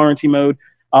mode and quarantine mode.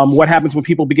 What happens when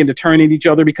people begin to turn at each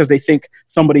other because they think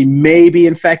somebody may be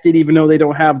infected even though they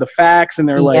don't have the facts, and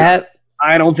they're like,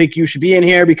 I don't think you should be in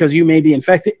here because you may be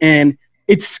infected. And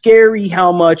it's scary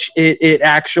how much it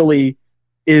actually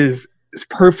is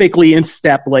perfectly in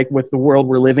step like with the world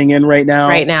we're living in right now.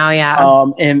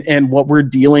 And what we're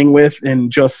dealing with,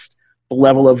 and just the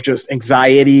level of just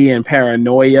anxiety and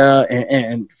paranoia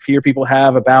and fear people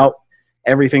have about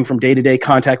everything from day-to-day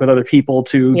contact with other people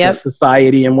to just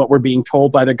society and what we're being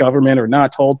told by the government or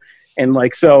not told. And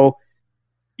like, so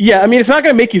yeah, I mean, it's not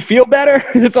going to make you feel better.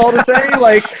 It's all to say,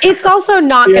 like, it's also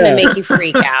not going to make you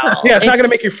freak out. It's not going to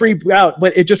make you freak out,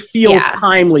 but it just feels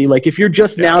timely. Like if you're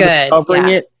just now discovering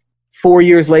it 4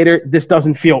 years later, this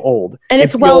doesn't feel old. And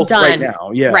it's well done. Right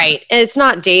now. Yeah. Right. And it's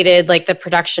not dated. Like the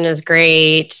production is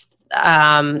great.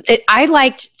 I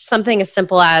liked something as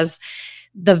simple as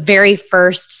the very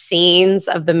first scenes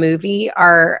of the movie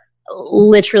are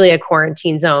literally a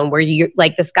quarantine zone where you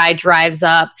like this guy drives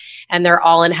up and they're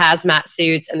all in hazmat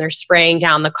suits and they're spraying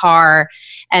down the car,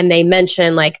 and they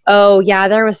mention like, oh yeah,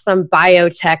 there was some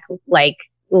biotech like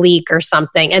leak or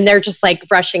something, and they're just like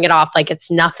brushing it off like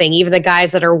it's nothing. Even the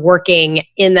guys that are working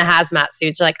in the hazmat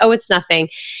suits are like, oh, it's nothing.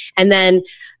 And then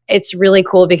it's really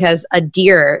cool because a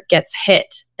deer gets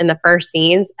hit in the first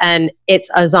scenes, and it's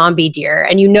a zombie deer.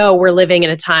 And we're living in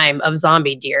a time of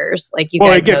zombie deers. Like you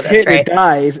guys know this, right? It gets hit, it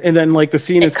dies, and then like the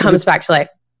scene comes back to life.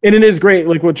 And it is great,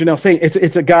 like what Janelle's saying.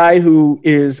 It's a guy who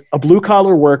is a blue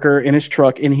collar worker in his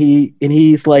truck, and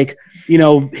he's like,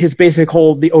 his basic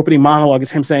the opening monologue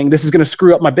is him saying, this is going to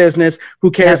screw up my business. Who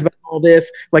cares about all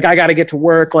this? Like, I got to get to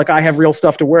work. Like, I have real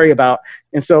stuff to worry about.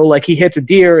 And so, like, he hits a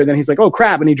deer, and then he's like, oh,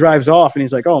 crap. And he drives off, and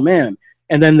he's like, oh, man.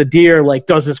 And then the deer, like,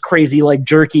 does this crazy, like,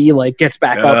 jerky, like, gets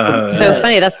back up. So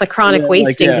funny. That's the chronic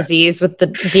wasting disease with the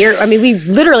deer. I mean, we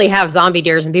literally have zombie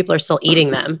deers, and people are still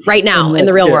eating them right now in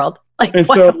the real world. Like, and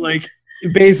so, like,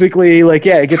 basically, like,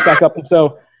 it gets back up. And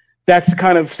so that's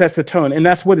kind of sets the tone. And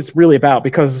that's what it's really about,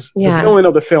 because the villain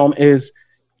of the film is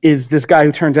this guy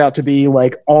who turns out to be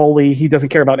like he doesn't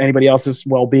care about anybody else's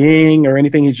well-being or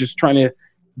anything. He's just trying to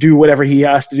do whatever he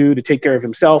has to do to take care of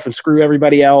himself and screw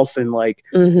everybody else and like,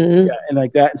 and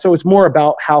like that. And so it's more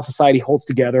about how society holds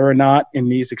together or not in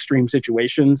these extreme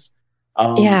situations.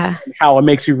 And how it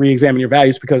makes you re-examine your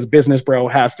values, because business bro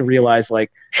has to realize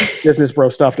like business bro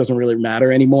stuff doesn't really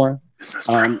matter anymore.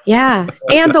 And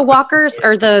the walkers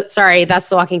that's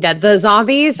The Walking Dead. The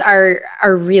zombies are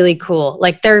really cool.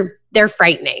 Like they're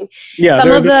frightening. Yeah,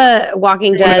 some of the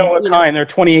Walking Dead. What kind? They're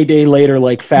 28 days later,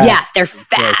 like fast. Yeah, they're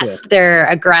fast. They're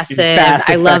aggressive. Fast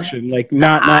I love like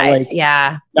not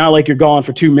like you're gone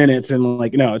for 2 minutes and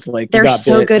like it's like they're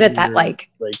so good at that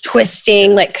like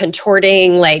twisting, like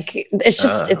contorting, like it's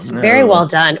just it's very well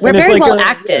done. We're very well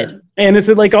acted. And it's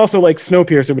like also like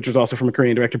Snowpiercer, which is also from a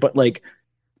Korean director, but like.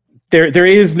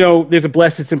 There's a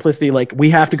blessed simplicity. Like we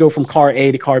have to go from car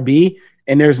A to car B,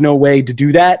 and there's no way to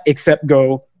do that except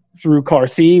go through car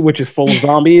C, which is full of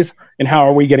zombies. And how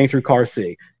are we getting through car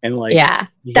C? And like,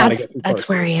 that's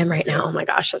where I am right now. Oh my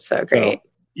gosh, that's so great.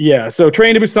 So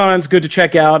Train to Busan's good to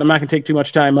check out. I'm not gonna take too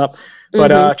much time up,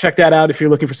 but check that out if you're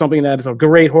looking for something that is a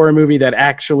great horror movie that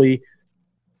actually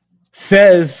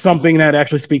says something that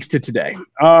actually speaks to today.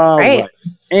 Right.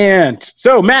 And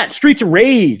so, Matt, Streets of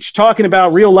Rage, talking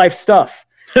about real life stuff.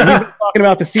 You've been talking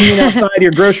about the scene outside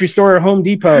your grocery store or Home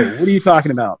Depot. What are you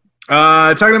talking about?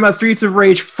 Talking about Streets of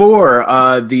Rage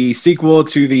 4, the sequel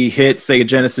to the hit Sega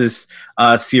Genesis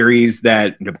series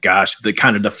that, gosh, that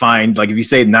kind of defined, like if you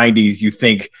say 90s, you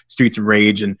think Streets of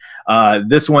Rage. And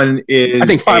this one is... I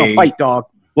think Final Fight, dog.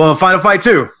 Well, Final Fight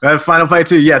 2. Final Fight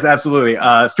 2, yes, absolutely.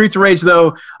 Streets of Rage,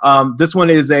 though, this one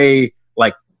is a,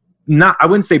 like, not, I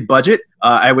wouldn't say budget.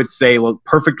 I would say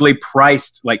perfectly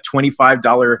priced, like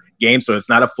 $25 game. So it's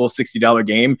not a full $60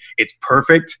 game. It's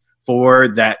perfect for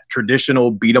that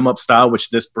traditional beat 'em up style, which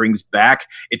this brings back.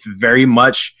 It's very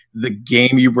much the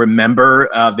game you remember.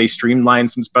 They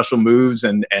streamlined some special moves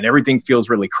and everything feels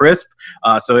really crisp.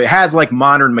 So it has like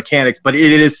modern mechanics, but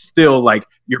it is still like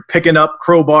you're picking up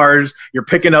crowbars, you're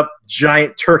picking up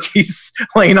giant turkeys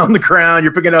laying on the ground,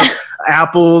 you're picking up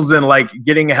apples and like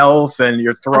getting health, and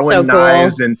you're throwing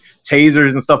knives and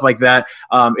tasers and stuff like that.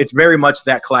 It's very much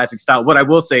that classic style. What I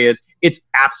will say is it's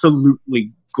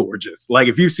absolutely gorgeous. Like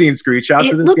if you've seen screenshots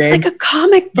of this game, it looks like a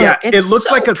comic book. Yeah, it's it looks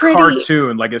so like a pretty.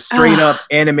 cartoon, like a straight up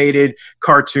animated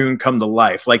cartoon come to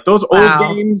life. Like those old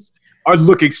games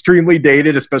look extremely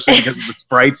dated, especially because of the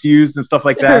sprites used and stuff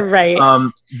like that. Right.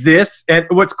 This, and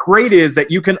what's great is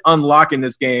that you can unlock in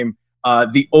this game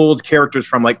the old characters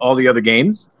from like all the other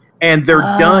games, and they're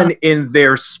done in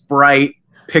their sprite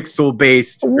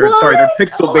pixel-based, they're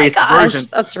pixel-based versions.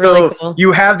 That's really cool.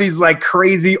 You have these like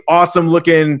crazy, awesome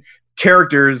looking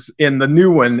characters in the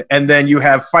new one, and then you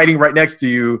have fighting right next to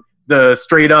you the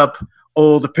straight up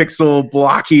old pixel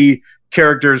blocky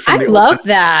characters from I love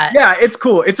that. Yeah, it's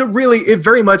cool. It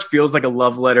very much feels like a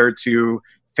love letter to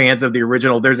fans of the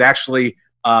original. There's actually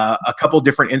a couple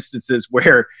different instances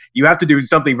where you have to do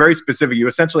something very specific. You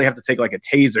essentially have to take like a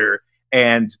taser,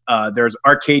 and there's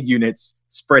arcade units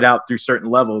spread out through certain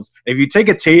levels. If you take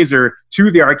a taser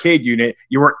to the arcade unit,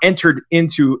 you are entered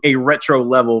into a retro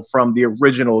level from the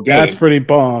original game. That's pretty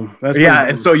bomb.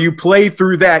 And so you play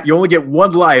through that. You only get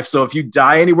one life. So if you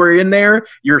die anywhere in there,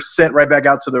 you're sent right back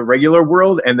out to the regular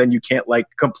world, and then you can't like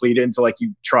complete it until like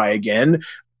you try again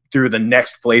through the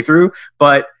next playthrough.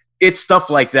 But it's stuff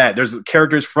like that. There's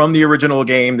characters from the original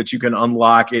game that you can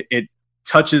unlock. It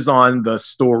touches on the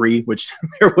story, which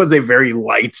there was a very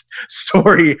light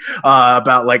story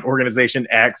about like Organization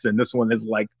X, and this one is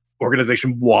like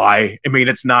Organization Y. I mean,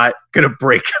 it's not gonna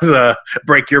break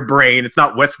your brain. It's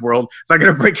not Westworld. It's not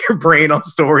gonna break your brain on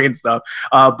story and stuff.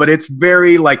 But it's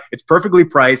very like, it's perfectly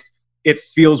priced. It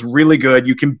feels really good.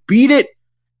 You can beat it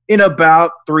in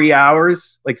about 3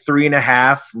 hours, like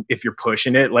 3.5 if you're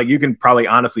pushing it. Like you can probably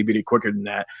honestly beat it quicker than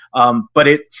that. But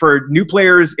for new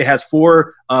players, it has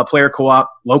 4 player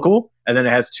co-op local, and then it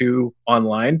has 2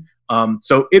 online.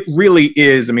 So it really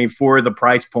is, I mean, for the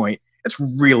price point, it's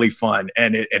really fun,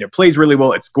 and it plays really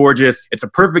well. It's gorgeous. It's a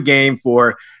perfect game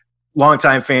for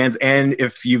longtime fans, and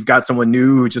if you've got someone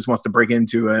new who just wants to break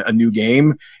into a new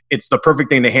game, it's the perfect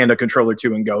thing to hand a controller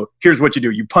to and go, here's what you do.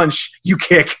 You punch, you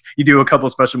kick, you do a couple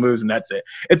of special moves, and that's it.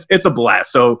 It's a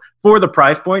blast. So for the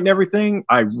price point and everything,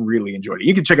 I really enjoyed it.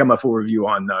 You can check out my full review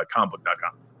on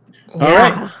comicbook.com. All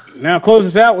right. Now close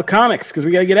us out with comics, because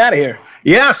we got to get out of here.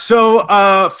 Yeah,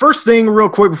 so first thing real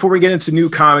quick before we get into new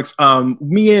comics,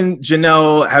 me and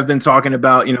Janelle have been talking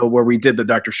about, where we did the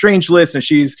Doctor Strange list, and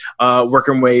she's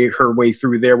working her way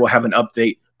through there. We'll have an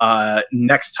update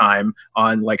next time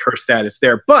on like her status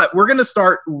there. But we're going to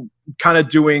start kind of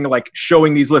doing like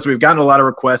showing these lists. We've gotten a lot of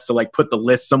requests to like put the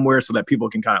list somewhere so that people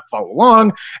can kind of follow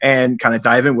along and kind of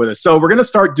dive in with us. So we're going to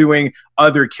start doing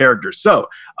other characters. So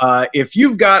if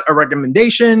you've got a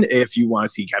recommendation, if you want to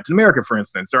see Captain America, for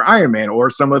instance, or Iron Man, or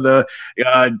some of the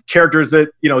characters that,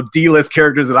 D-list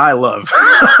characters that I love,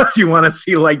 if you want to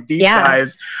see like deep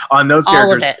dives on those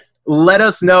characters, all of it, let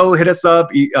us know, hit us up,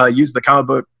 use the comic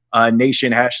book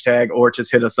Nation hashtag, or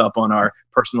just hit us up on our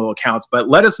personal accounts. But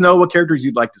let us know what characters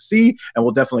you'd like to see, and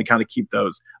we'll definitely kind of keep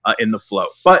those in the flow.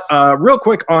 But real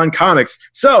quick on comics.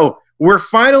 So we're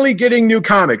finally getting new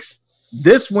comics.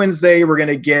 This Wednesday, we're going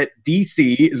to get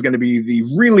DC is going to be the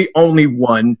really only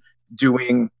one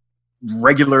doing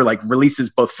regular like releases,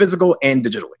 both physical and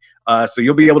digitally. So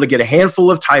you'll be able to get a handful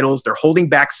of titles. They're holding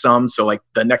back some. So like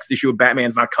the next issue of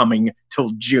Batman's not coming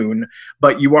till June,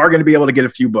 but you are going to be able to get a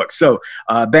few books. So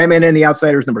Batman and the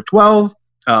Outsiders, number 12,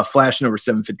 Flash, number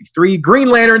 753, Green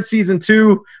Lantern, season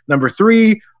 2, number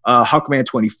 3, Hawkman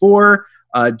 24,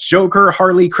 Joker,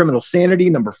 Harley, Criminal Sanity,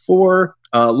 number 4,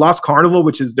 Lost Carnival,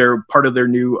 which is part of their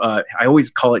new, I always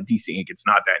call it DC Inc. It's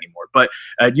not that anymore, but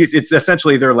it's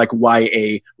essentially their like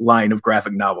YA line of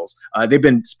graphic novels. They've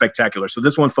been spectacular. So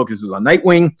this one focuses on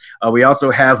Nightwing. We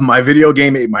also have My Video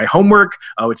Game Ate My Homework,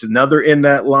 which is another in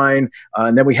that line.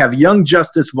 And then we have Young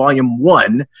Justice Volume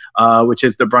 1, which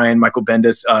is the Brian Michael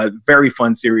Bendis, very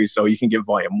fun series. So you can get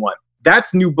Volume 1.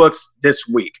 That's new books this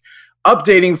week.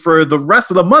 updating for the rest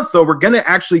of the month, though, we're going to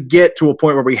actually get to a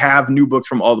point where we have new books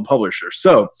from all the publishers.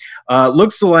 So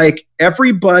looks like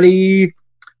everybody,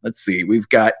 let's see, we've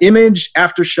got Image,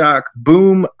 Aftershock,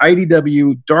 Boom,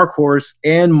 IDW, Dark Horse,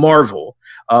 and Marvel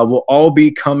will all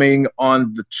be coming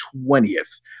on the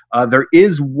 20th. There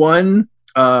is one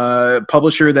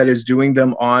publisher that is doing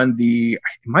them on it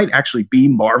might actually be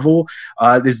Marvel,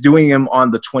 is doing them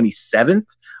on the 27th.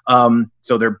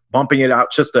 So they're bumping it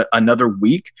out just another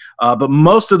week. But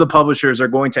most of the publishers are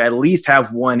going to at least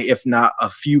have one, if not a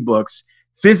few books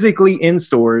physically in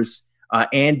stores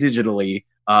and digitally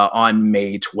on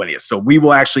May 20th. So we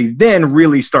will actually then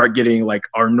really start getting like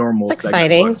our normal. That's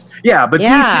exciting. Books. Yeah, but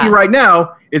DC right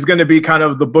now is going to be kind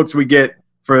of the books we get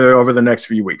for over the next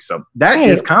few weeks. So that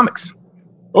is comics.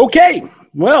 Okay.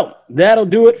 Well, that'll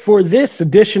do it for this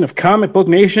edition of Comic Book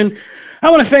Nation. I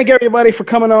want to thank everybody for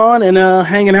coming on and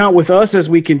hanging out with us as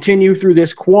we continue through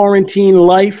this quarantine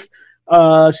life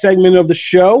segment of the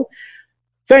show.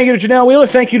 Thank you to Janelle Wheeler.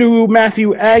 Thank you to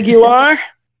Matthew Aguilar.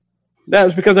 That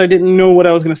was because I didn't know what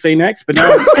I was going to say next, but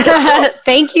now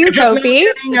thank you, Kofi.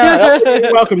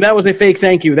 Welcome. That was a fake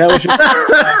thank you. That was just,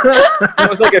 that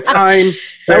was like a time.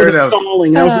 That was a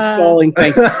stalling. That was a stalling.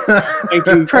 Thank you. Thank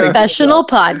you. Professional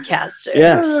podcaster.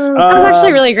 Yes. That was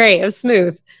actually really great. It was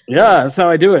smooth. Yeah, that's how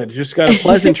I do it. Just got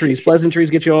pleasantries. Pleasantries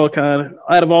get you all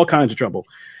out of all kinds of trouble.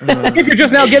 If you're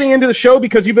just now getting into the show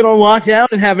because you've been on lockdown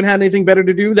and haven't had anything better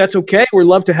to do, that's okay. We'd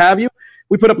love to have you.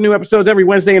 We put up new episodes every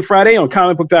Wednesday and Friday on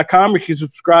comicbook.com, where you can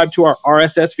subscribe to our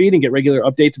RSS feed and get regular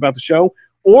updates about the show.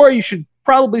 Or you should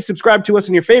probably subscribe to us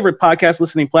in your favorite podcast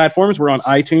listening platforms. We're on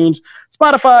iTunes,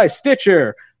 Spotify,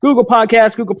 Stitcher, Google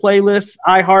Podcasts, Google Playlists,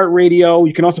 iHeartRadio.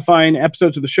 You can also find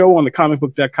episodes of the show on the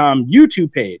comicbook.com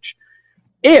YouTube page.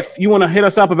 If you want to hit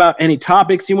us up about any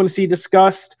topics you want to see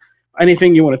discussed,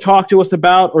 anything you want to talk to us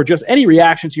about, or just any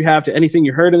reactions you have to anything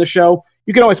you heard in the show,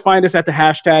 you can always find us at the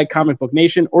hashtag Comic Book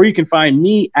Nation, or you can find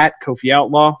me at Kofi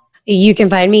Outlaw. You can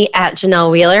find me at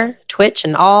Janelle Wheeler, Twitch,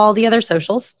 and all the other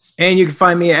socials. And you can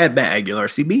find me at Matt Aguilar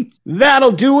CB.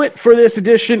 That'll do it for this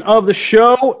edition of the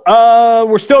show.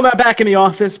 We're still not back in the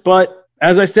office, but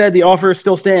as I said, the offer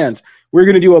still stands. We're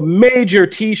going to do a major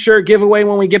T-shirt giveaway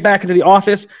when we get back into the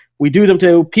office. We do them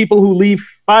to people who leave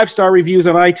 5-star reviews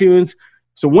on iTunes.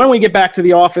 So when we get back to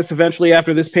the office eventually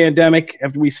after this pandemic,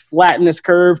 after we flatten this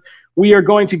curve, we are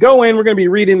going to go in. We're going to be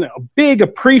reading a big,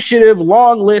 appreciative,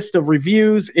 long list of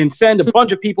reviews and send a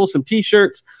bunch of people some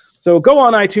T-shirts. So go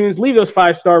on iTunes, leave those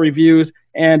 5-star reviews,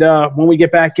 and when we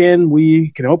get back in,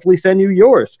 we can hopefully send you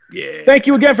yours. Yeah. Thank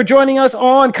you again for joining us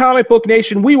on Comic Book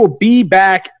Nation. We will be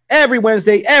back every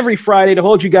Wednesday, every Friday to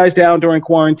hold you guys down during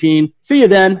quarantine. See you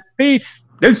then. Peace.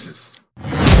 Deuces.